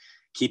just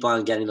keep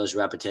on getting those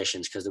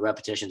repetitions, because the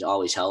repetitions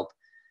always help.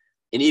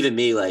 And even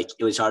me, like,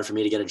 it was hard for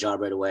me to get a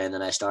job right away. And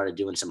then I started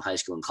doing some high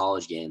school and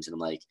college games, and I'm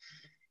like,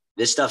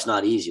 this stuff's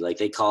not easy. Like,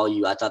 they call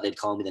you. I thought they'd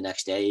call me the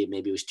next day.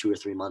 Maybe it was 2 or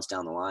 3 months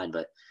down the line,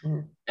 but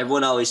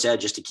everyone always said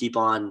just to keep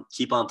on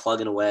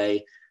plugging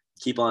away,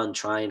 keep on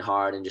trying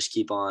hard, and just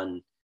keep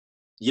on.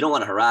 You don't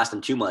want to harass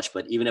them too much,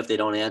 but even if they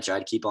don't answer,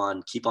 I'd keep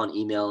on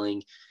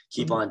emailing,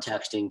 keep on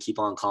texting, keep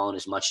on calling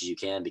as much as you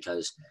can,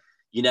 because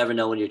you never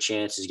know when your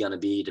chance is going to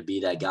be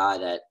that guy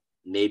that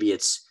maybe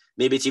it's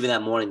even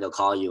that morning they'll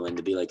call you and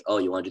to be like, oh,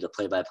 you want to do the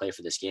play-by-play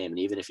for this game? And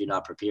even if you're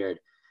not prepared,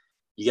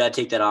 you got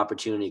to take that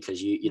opportunity,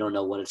 because you don't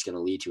know what it's going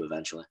to lead to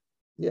eventually.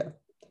 Yeah.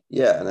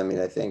 Yeah. And I mean,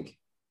 I think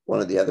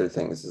one of the other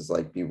things is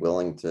like, be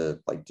willing to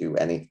like do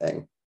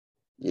anything,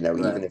 right,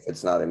 even if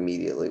it's not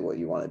immediately what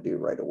you want to do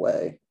right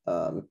away.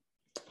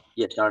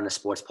 Starting a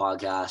sports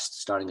podcast,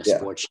 starting a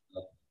sports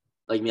show.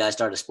 Like me, I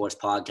started a sports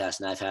podcast,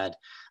 and I've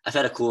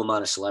had a cool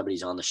amount of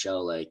celebrities on the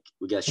show. Like,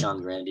 we got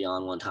Sean Grande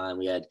on one time.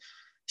 We had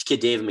this kid,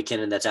 David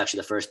McKinnon, that's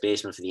actually the first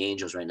baseman for the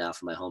Angels right now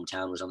from my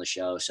hometown, was on the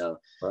show. So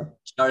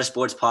start a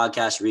sports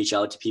podcast, reach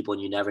out to people,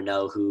 and you never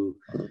know who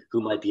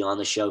might be on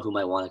the show, who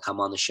might want to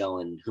come on the show,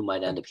 and who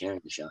might end up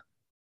hearing the show.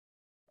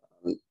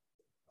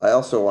 I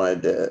also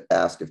wanted to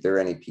ask if there are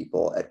any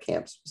people at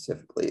camp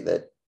specifically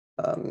that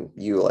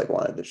you like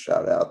wanted to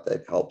shout out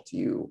that helped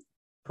you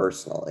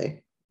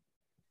personally.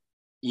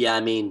 Yeah,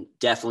 I mean,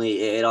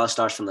 definitely it all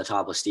starts from the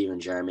top with Steve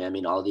and Jeremy. I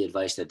mean, all the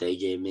advice that they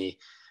gave me,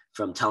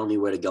 from telling me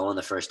where to go on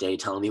the first day,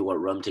 telling me what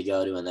room to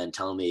go to, and then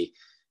telling me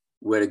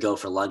where to go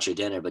for lunch or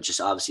dinner, but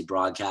just obviously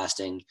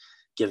broadcasting,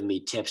 giving me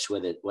tips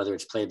with it, whether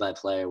it's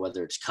play-by-play or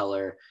whether it's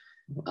color,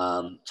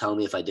 telling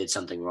me if I did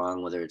something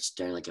wrong, whether it's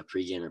during like a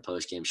pregame or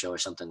postgame show or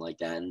something like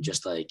that. And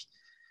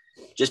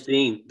just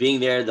being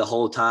there the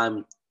whole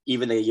time,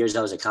 even the years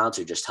I was a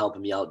counselor, just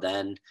helping me out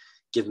then,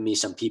 giving me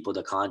some people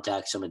to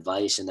contact, some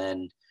advice. And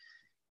then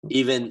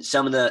even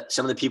some of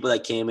the people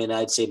that came in,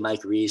 I'd say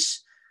Mike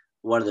Reese,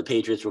 one of the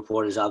Patriots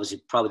reporters,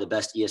 obviously probably the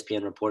best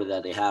ESPN reporter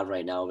that they have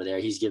right now over there.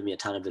 He's given me a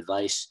ton of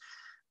advice.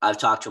 I've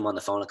talked to him on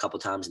the phone a couple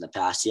times in the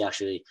past.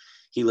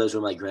 He lives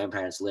where my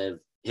grandparents live.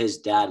 His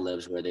dad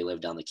lives where they live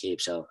down the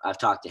Cape. So I've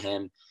talked to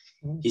him.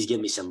 He's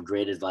given me some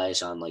great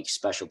advice on like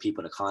special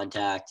people to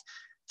contact,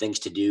 things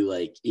to do,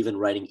 like even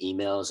writing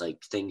emails,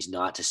 like things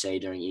not to say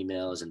during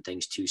emails and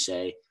things to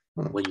say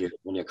when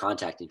you're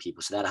contacting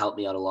people. So that helped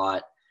me out a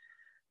lot.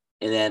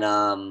 And then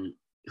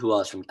who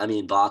else?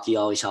 Baki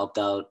always helped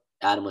out.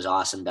 Adam was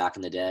awesome back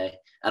in the day.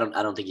 I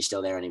don't think he's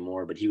still there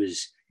anymore, but he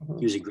was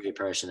a great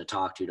person to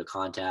talk to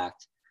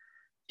contact.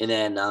 And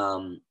then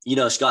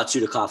Scott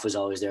Sudikoff was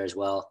always there as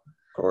well.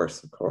 Of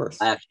course.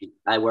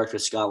 I worked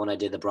with Scott when I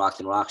did the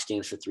Brockton Rocks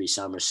games for 3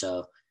 summers.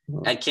 So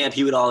at camp,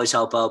 he would always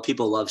help out.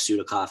 People love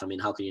Sudikoff. I mean,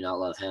 how can you not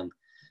love him?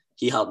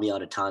 He helped me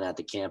out a ton at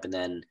the camp. And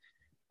then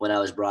when I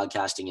was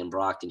broadcasting in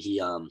Brockton, he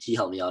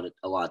helped me out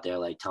a lot there,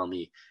 like telling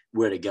me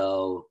where to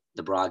go,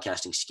 the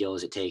broadcasting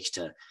skills it takes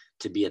to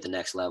be at the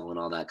next level and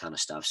all that kind of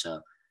stuff.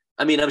 So,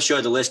 I mean, I'm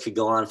sure the list could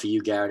go on for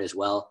you, Garrett, as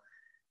well.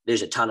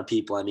 There's a ton of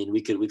people. I mean,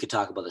 we could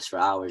talk about this for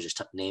hours,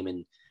 just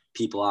naming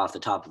people off the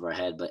top of our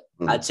head, but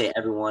I'd say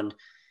everyone,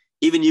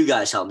 even you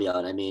guys helped me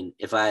out. I mean,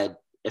 if I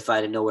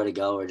didn't know where to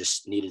go or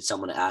just needed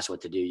someone to ask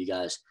what to do, you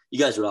guys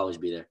would always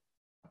be there.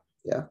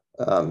 Yeah.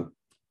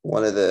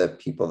 One of the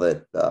people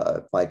that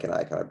Mike and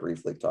I kind of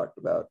briefly talked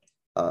about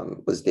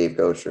was Dave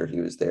Gosher.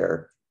 He was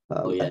there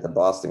at the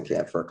Boston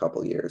camp for a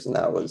couple of years, and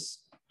that was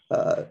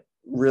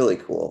really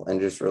cool, and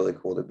just really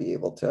cool to be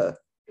able to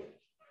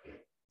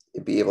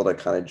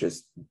kind of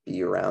just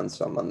be around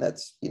someone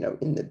that's,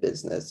 in the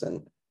business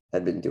and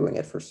had been doing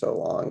it for so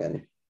long.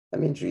 And I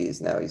mean, geez,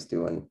 now he's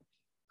doing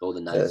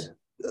Golden Knights.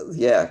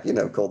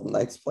 Golden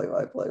Knights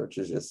play-by-play, which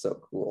is just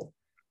so cool.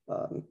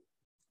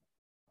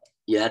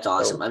 Yeah, that's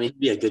awesome. So, I mean, he'd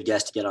be a good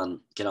guest to get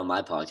on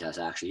my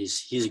podcast. Actually,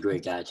 he's a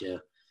great guy too.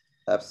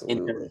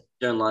 Absolutely. And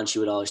during lunch, he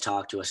would always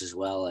talk to us as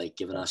well, like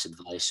giving us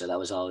advice. So that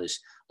was always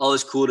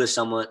cool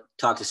to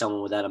talk to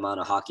someone with that amount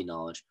of hockey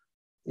knowledge.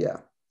 Yeah,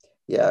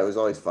 it was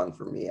always fun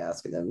for me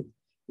asking him,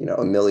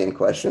 a million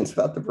questions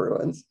about the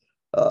Bruins.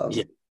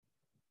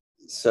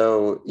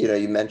 So,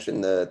 you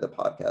mentioned the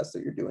podcast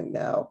that you're doing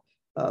now.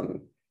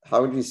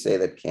 How would you say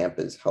that camp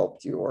has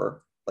helped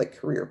your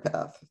career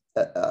path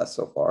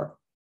so far?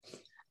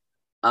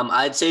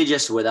 I'd say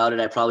just without it,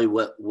 I probably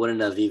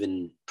wouldn't have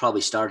even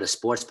probably started a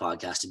sports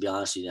podcast, to be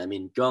honest with you. I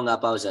mean, growing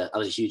up, I was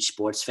a huge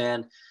sports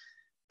fan,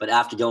 but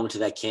after going to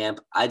that camp,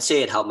 I'd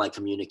say it helped my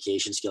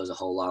communication skills a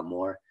whole lot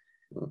more.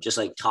 Just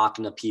like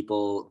talking to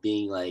people,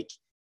 being like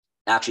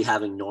actually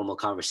having normal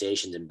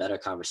conversations and better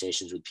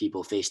conversations with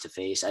people face to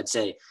face. I'd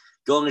say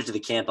going into the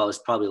camp, I was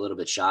probably a little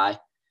bit shy,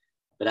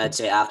 but I'd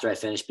say after I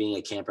finished being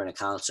a camper and a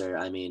counselor,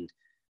 I mean,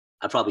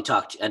 I probably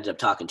ended up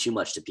talking too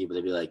much to people.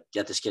 They'd be like,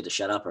 get this kid to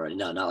shut up already.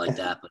 No, not like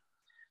that. But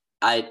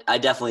I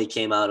definitely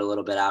came out a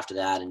little bit after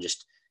that and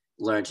just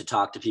learned to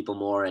talk to people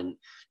more, and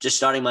just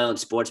starting my own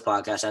sports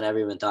podcast. I never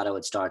even thought I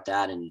would start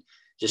that, and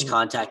just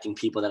contacting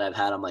people that I've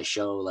had on my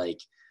show, like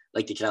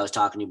the kid I was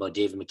talking to you about,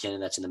 David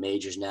McKinnon, that's in the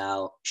majors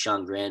now,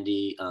 Sean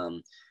Grandy,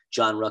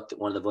 John Rook,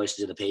 one of the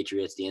voices of the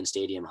Patriots, the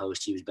in-stadium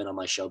host. He's been on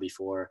my show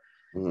before.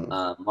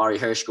 Maury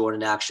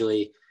Hirsch-Gordon,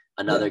 actually,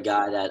 another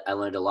guy that I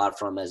learned a lot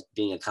from as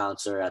being a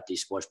counselor at the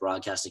sports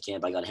broadcasting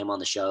camp. I got him on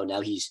the show. Now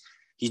he's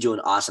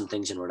doing awesome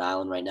things in Rhode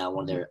Island right now.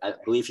 I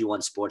believe he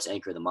won Sports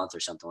Anchor of the Month or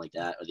something like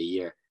that, or the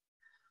year.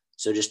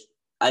 So just,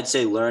 I'd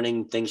say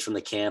learning things from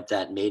the camp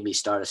that made me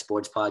start a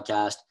sports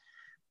podcast.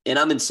 And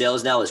I'm in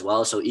sales now as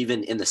well. So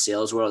even in the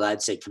sales world,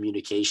 I'd say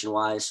communication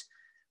wise,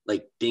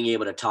 like being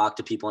able to talk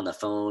to people on the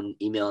phone,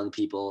 emailing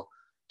people,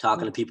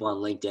 talking to people on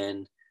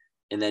LinkedIn,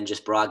 and then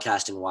just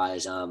broadcasting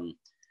wise,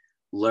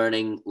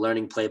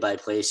 learning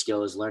play-by-play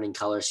skills, learning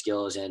color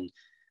skills. And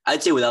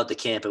I'd say without the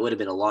camp, it would have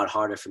been a lot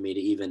harder for me to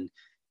even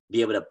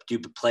be able to do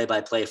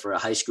play-by-play for a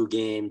high school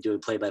game, doing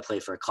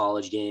play-by-play for a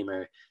college game,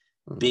 or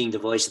being the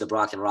voice of the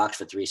Brockton Rocks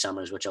for 3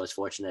 summers, which I was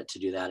fortunate to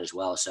do that as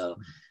well. So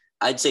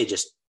I'd say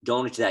just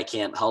going into that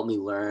camp helped me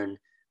learn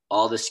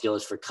all the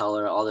skills for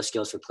color, all the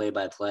skills for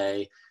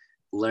play-by-play,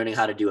 learning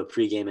how to do a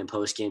pregame and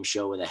postgame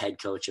show with a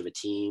head coach of a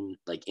team,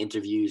 like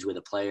interviews with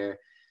a player.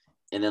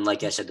 And then,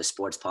 like I said, the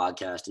sports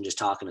podcast and just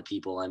talking to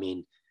people. I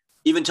mean,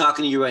 even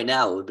talking to you right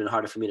now, it would have been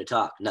harder for me to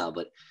talk. No,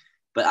 but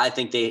I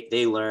think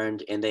they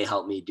learned and they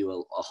helped me do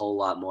a whole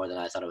lot more than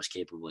I thought I was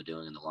capable of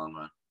doing in the long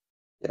run.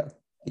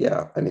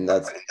 Yeah. I mean,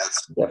 that's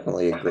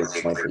definitely a great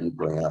point that you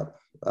bring up.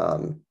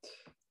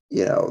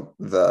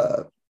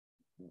 The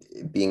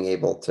being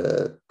able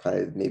to kind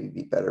of maybe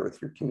be better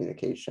with your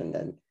communication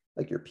and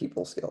like your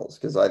people skills.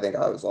 Because I think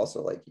I was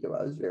also like you.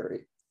 I was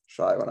very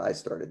shy when I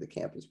started the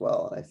camp as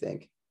well. And I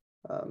think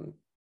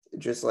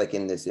just like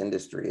in this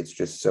industry, it's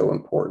just so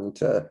important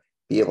to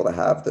be able to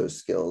have those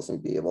skills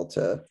and be able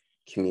to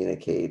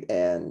communicate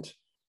and,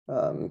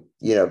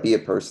 be a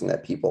person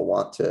that people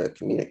want to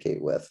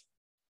communicate with.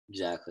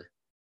 Exactly.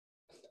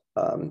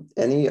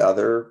 Any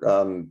other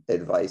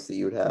advice that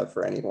you would have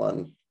for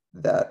anyone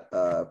that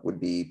would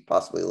be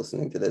possibly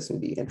listening to this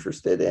and be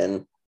interested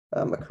in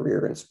a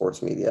career in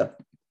sports media?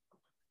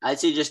 I'd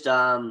say just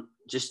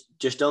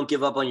don't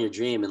give up on your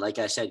dream. And like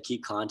I said,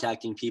 keep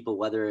contacting people,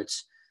 whether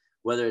it's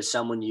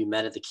someone you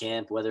met at the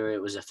camp, whether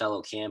it was a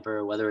fellow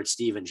camper, whether it's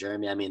Steve and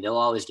Jeremy. I mean, they'll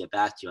always get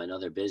back to you. I know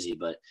they're busy,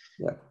 but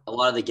a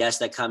lot of the guests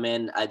that come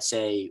in, I'd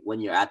say when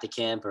you're at the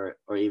camp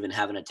or even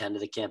haven't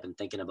attended the camp and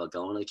thinking about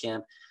going to the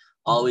camp,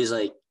 always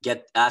like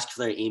ask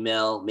for their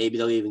email. Maybe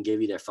they'll even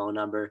give you their phone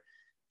number.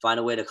 Find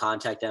a way to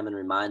contact them and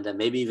remind them.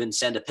 Maybe even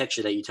send a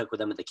picture that you took with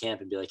them at the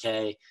camp and be like,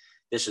 hey,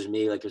 this was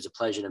me. Like, it was a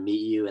pleasure to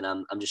meet you. And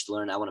I'm just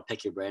learning. I want to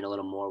pick your brain a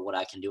little more, what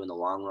I can do in the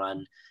long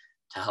run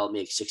to help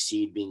me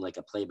succeed being like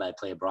a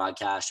play-by-play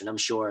broadcaster. And I'm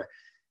sure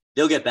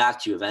they'll get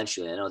back to you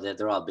eventually. I know that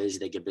they're all busy.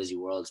 They get busy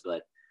worlds,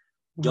 but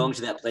going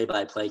to that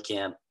play-by-play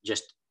camp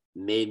just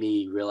made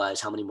me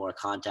realize how many more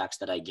contacts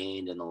that I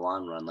gained in the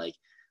long run.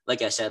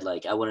 Like I said,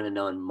 like I wouldn't have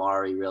known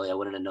Mari really. I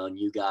wouldn't have known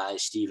you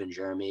guys, Steve and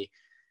Jeremy.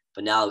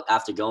 But now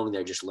after going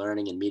there, just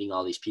learning and meeting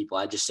all these people,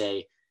 I just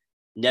say,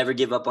 never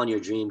give up on your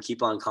dream.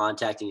 Keep on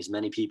contacting as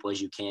many people as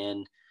you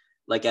can.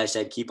 Like I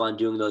said, keep on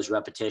doing those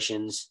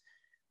repetitions.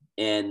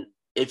 And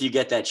if you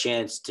get that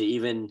chance to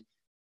even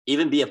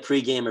be a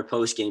pregame or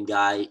postgame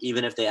guy,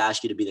 even if they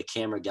ask you to be the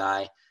camera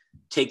guy,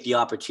 take the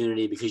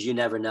opportunity, because you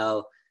never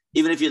know.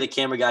 Even if you're the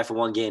camera guy for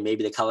one game,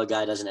 maybe the color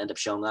guy doesn't end up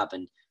showing up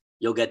and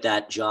you'll get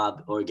that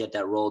job or get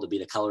that role to be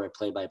the color and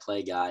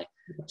play-by-play guy.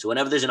 So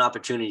whenever there's an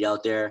opportunity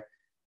out there,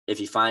 if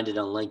you find it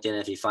on LinkedIn,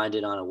 if you find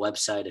it on a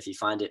website, if you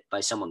find it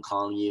by someone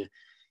calling you,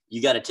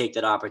 you got to take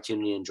that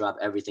opportunity and drop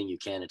everything you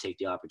can to take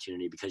the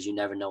opportunity, because you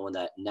never know when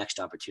that next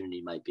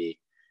opportunity might be.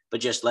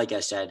 But just like I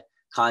said,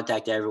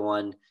 contact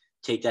everyone,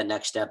 take that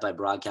next step by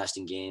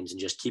broadcasting games, and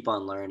just keep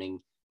on learning.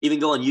 Even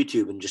go on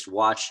YouTube and just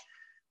watch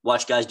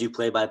guys do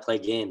play-by-play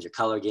games or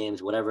color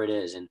games, whatever it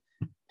is. And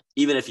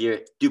even if you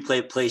do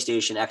play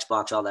PlayStation,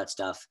 Xbox, all that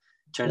stuff,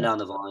 turn down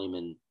the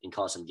volume and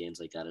call some games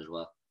like that as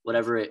well.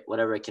 Whatever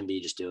it can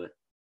be, just do it.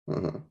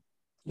 Mm-hmm.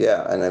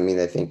 Yeah. And I mean,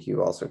 I think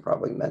you also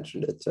probably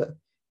mentioned it to,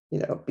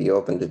 be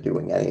open to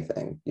doing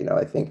anything.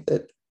 I think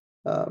that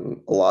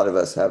a lot of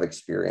us have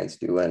experience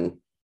doing,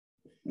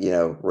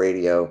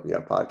 radio,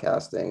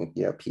 podcasting,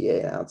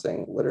 PA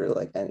announcing, literally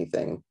like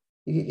anything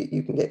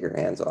you can get your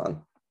hands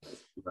on.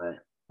 Right.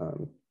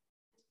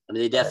 I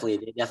mean, they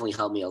definitely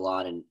helped me a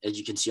lot. And as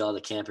you can see, all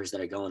the campers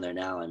that are going there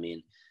now, I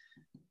mean,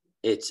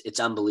 it's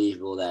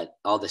unbelievable that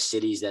all the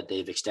cities that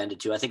they've extended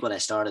to. I think when I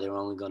started, they were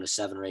only going to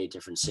 7 or 8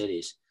 different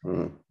cities.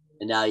 Mm.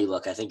 And now you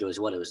look, I think it was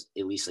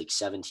at least like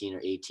 17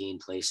 or 18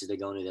 places they're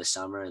going to this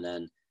summer. And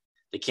then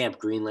the Camp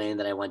Greenland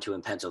that I went to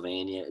in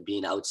Pennsylvania,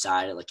 being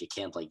outside at like a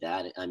camp like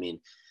that. I mean,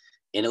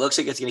 and it looks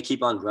like it's going to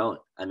keep on growing.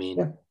 I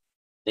mean,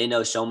 They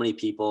know so many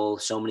people,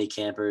 so many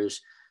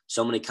campers,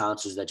 so many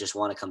counselors that just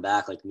want to come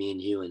back like me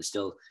and you, and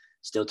still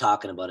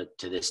talking about it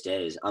to this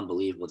day. Is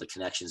unbelievable, the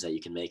connections that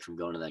you can make from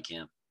going to that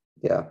camp.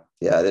 Yeah,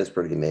 it is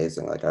pretty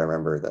amazing. Like I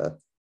remember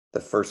the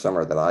first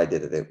summer that I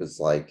did it, it was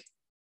like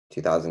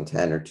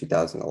 2010 or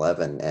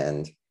 2011,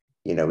 and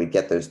we'd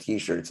get those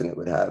T-shirts and it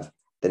would have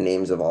the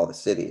names of all the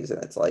cities,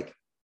 and it's like,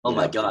 oh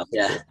my God,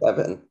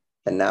 7,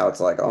 and now it's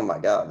like, oh my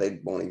God, they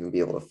won't even be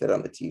able to fit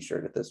on the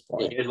T-shirt at this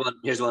point. Yeah,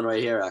 here's one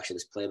right here, actually,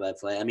 this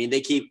play-by-play. I mean,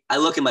 I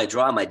look at my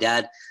draw, my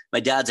dad's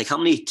like, how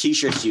many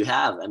T-shirts do you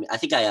have? I mean, I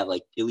think I have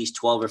like at least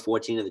 12 or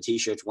 14 of the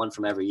T-shirts, one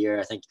from every year.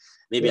 I think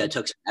maybe I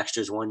took some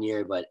extras one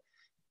year, but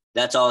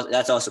that's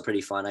also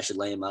pretty fun. I should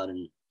lay them out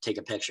and take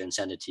a picture and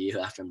send it to you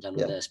after I'm done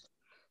with this.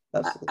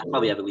 I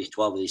probably have at least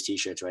 12 of these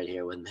T-shirts right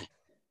here with me.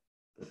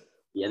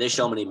 Yeah, there's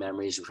so many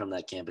memories from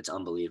that camp. It's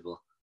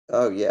unbelievable.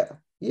 Oh, yeah.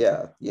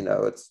 Yeah.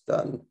 It's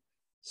done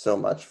so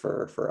much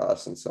for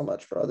us and so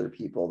much for other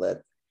people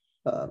that,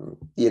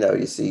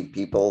 you see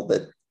people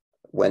that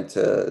went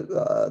to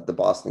the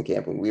Boston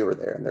camp when we were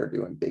there, and they're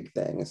doing big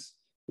things,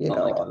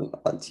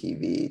 on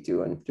TV,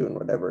 doing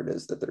whatever it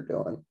is that they're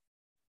doing.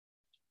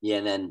 Yeah,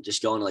 and then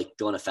just going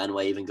to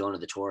Fenway, even going to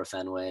the tour of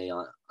Fenway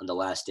on the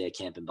last day of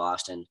camp in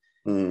Boston,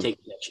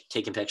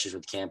 taking pictures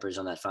with campers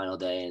on that final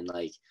day, and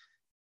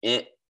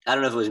I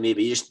don't know if it was me,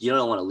 but you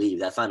don't want to leave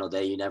that final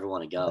day. You never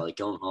want to go. Like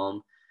going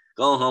home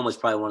was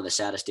probably one of the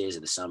saddest days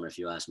of the summer, if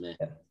you ask me.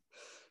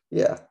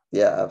 Yeah,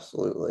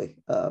 absolutely.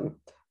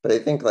 But I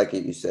think, like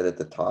you said at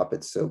the top,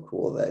 it's so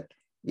cool that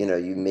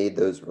you made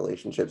those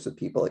relationships with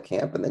people at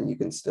camp, and then you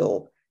can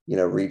still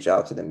reach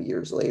out to them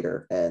years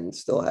later and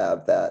still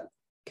have that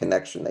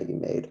connection that you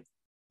made.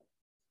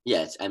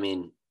 Yes, I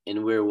mean,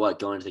 and we're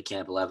going to the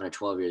camp 11 or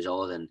 12 years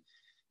old, and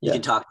you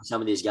can talk to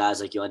some of these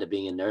guys like you end up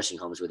being in nursing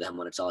homes with them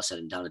when it's all said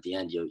and done. At the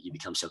end, you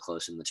become so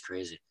close, and it's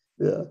crazy.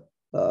 Yeah.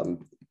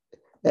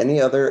 Any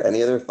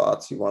other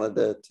thoughts you wanted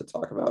to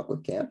talk about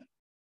with camp?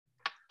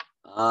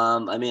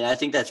 I mean, I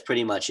think that's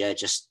pretty much it.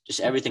 Just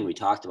everything we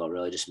talked about,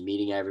 really. Just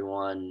meeting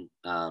everyone,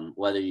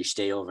 whether you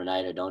stay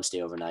overnight or don't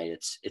stay overnight.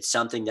 It's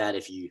something that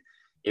if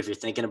you're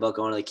thinking about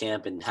going to the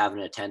camp and haven't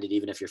attended,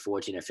 even if you're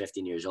 14 or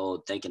 15 years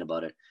old, thinking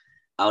about it,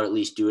 I would at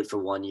least do it for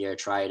 1 year,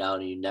 try it out,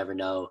 and you never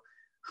know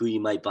who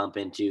you might bump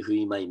into, who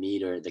you might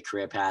meet, or the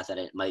career path that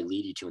it might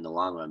lead you to in the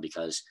long run.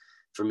 Because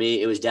for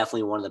me, it was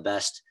definitely one of the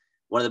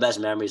best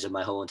memories of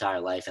my whole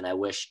entire life. And I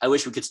wish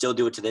we could still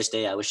do it to this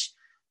day. I wish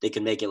they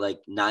could make it like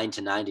 9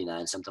 to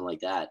 99, something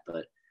like that.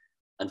 But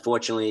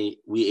unfortunately,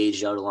 we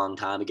aged out a long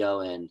time ago,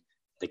 and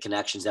the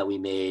connections that we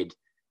made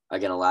are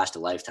going to last a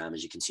lifetime,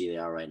 as you can see they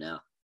are right now.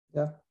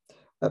 Yeah,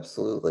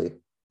 absolutely.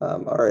 All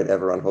right,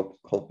 everyone.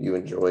 Hope you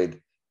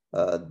enjoyed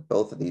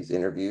both of these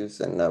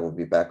interviews, and we'll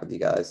be back with you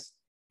guys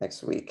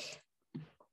next week.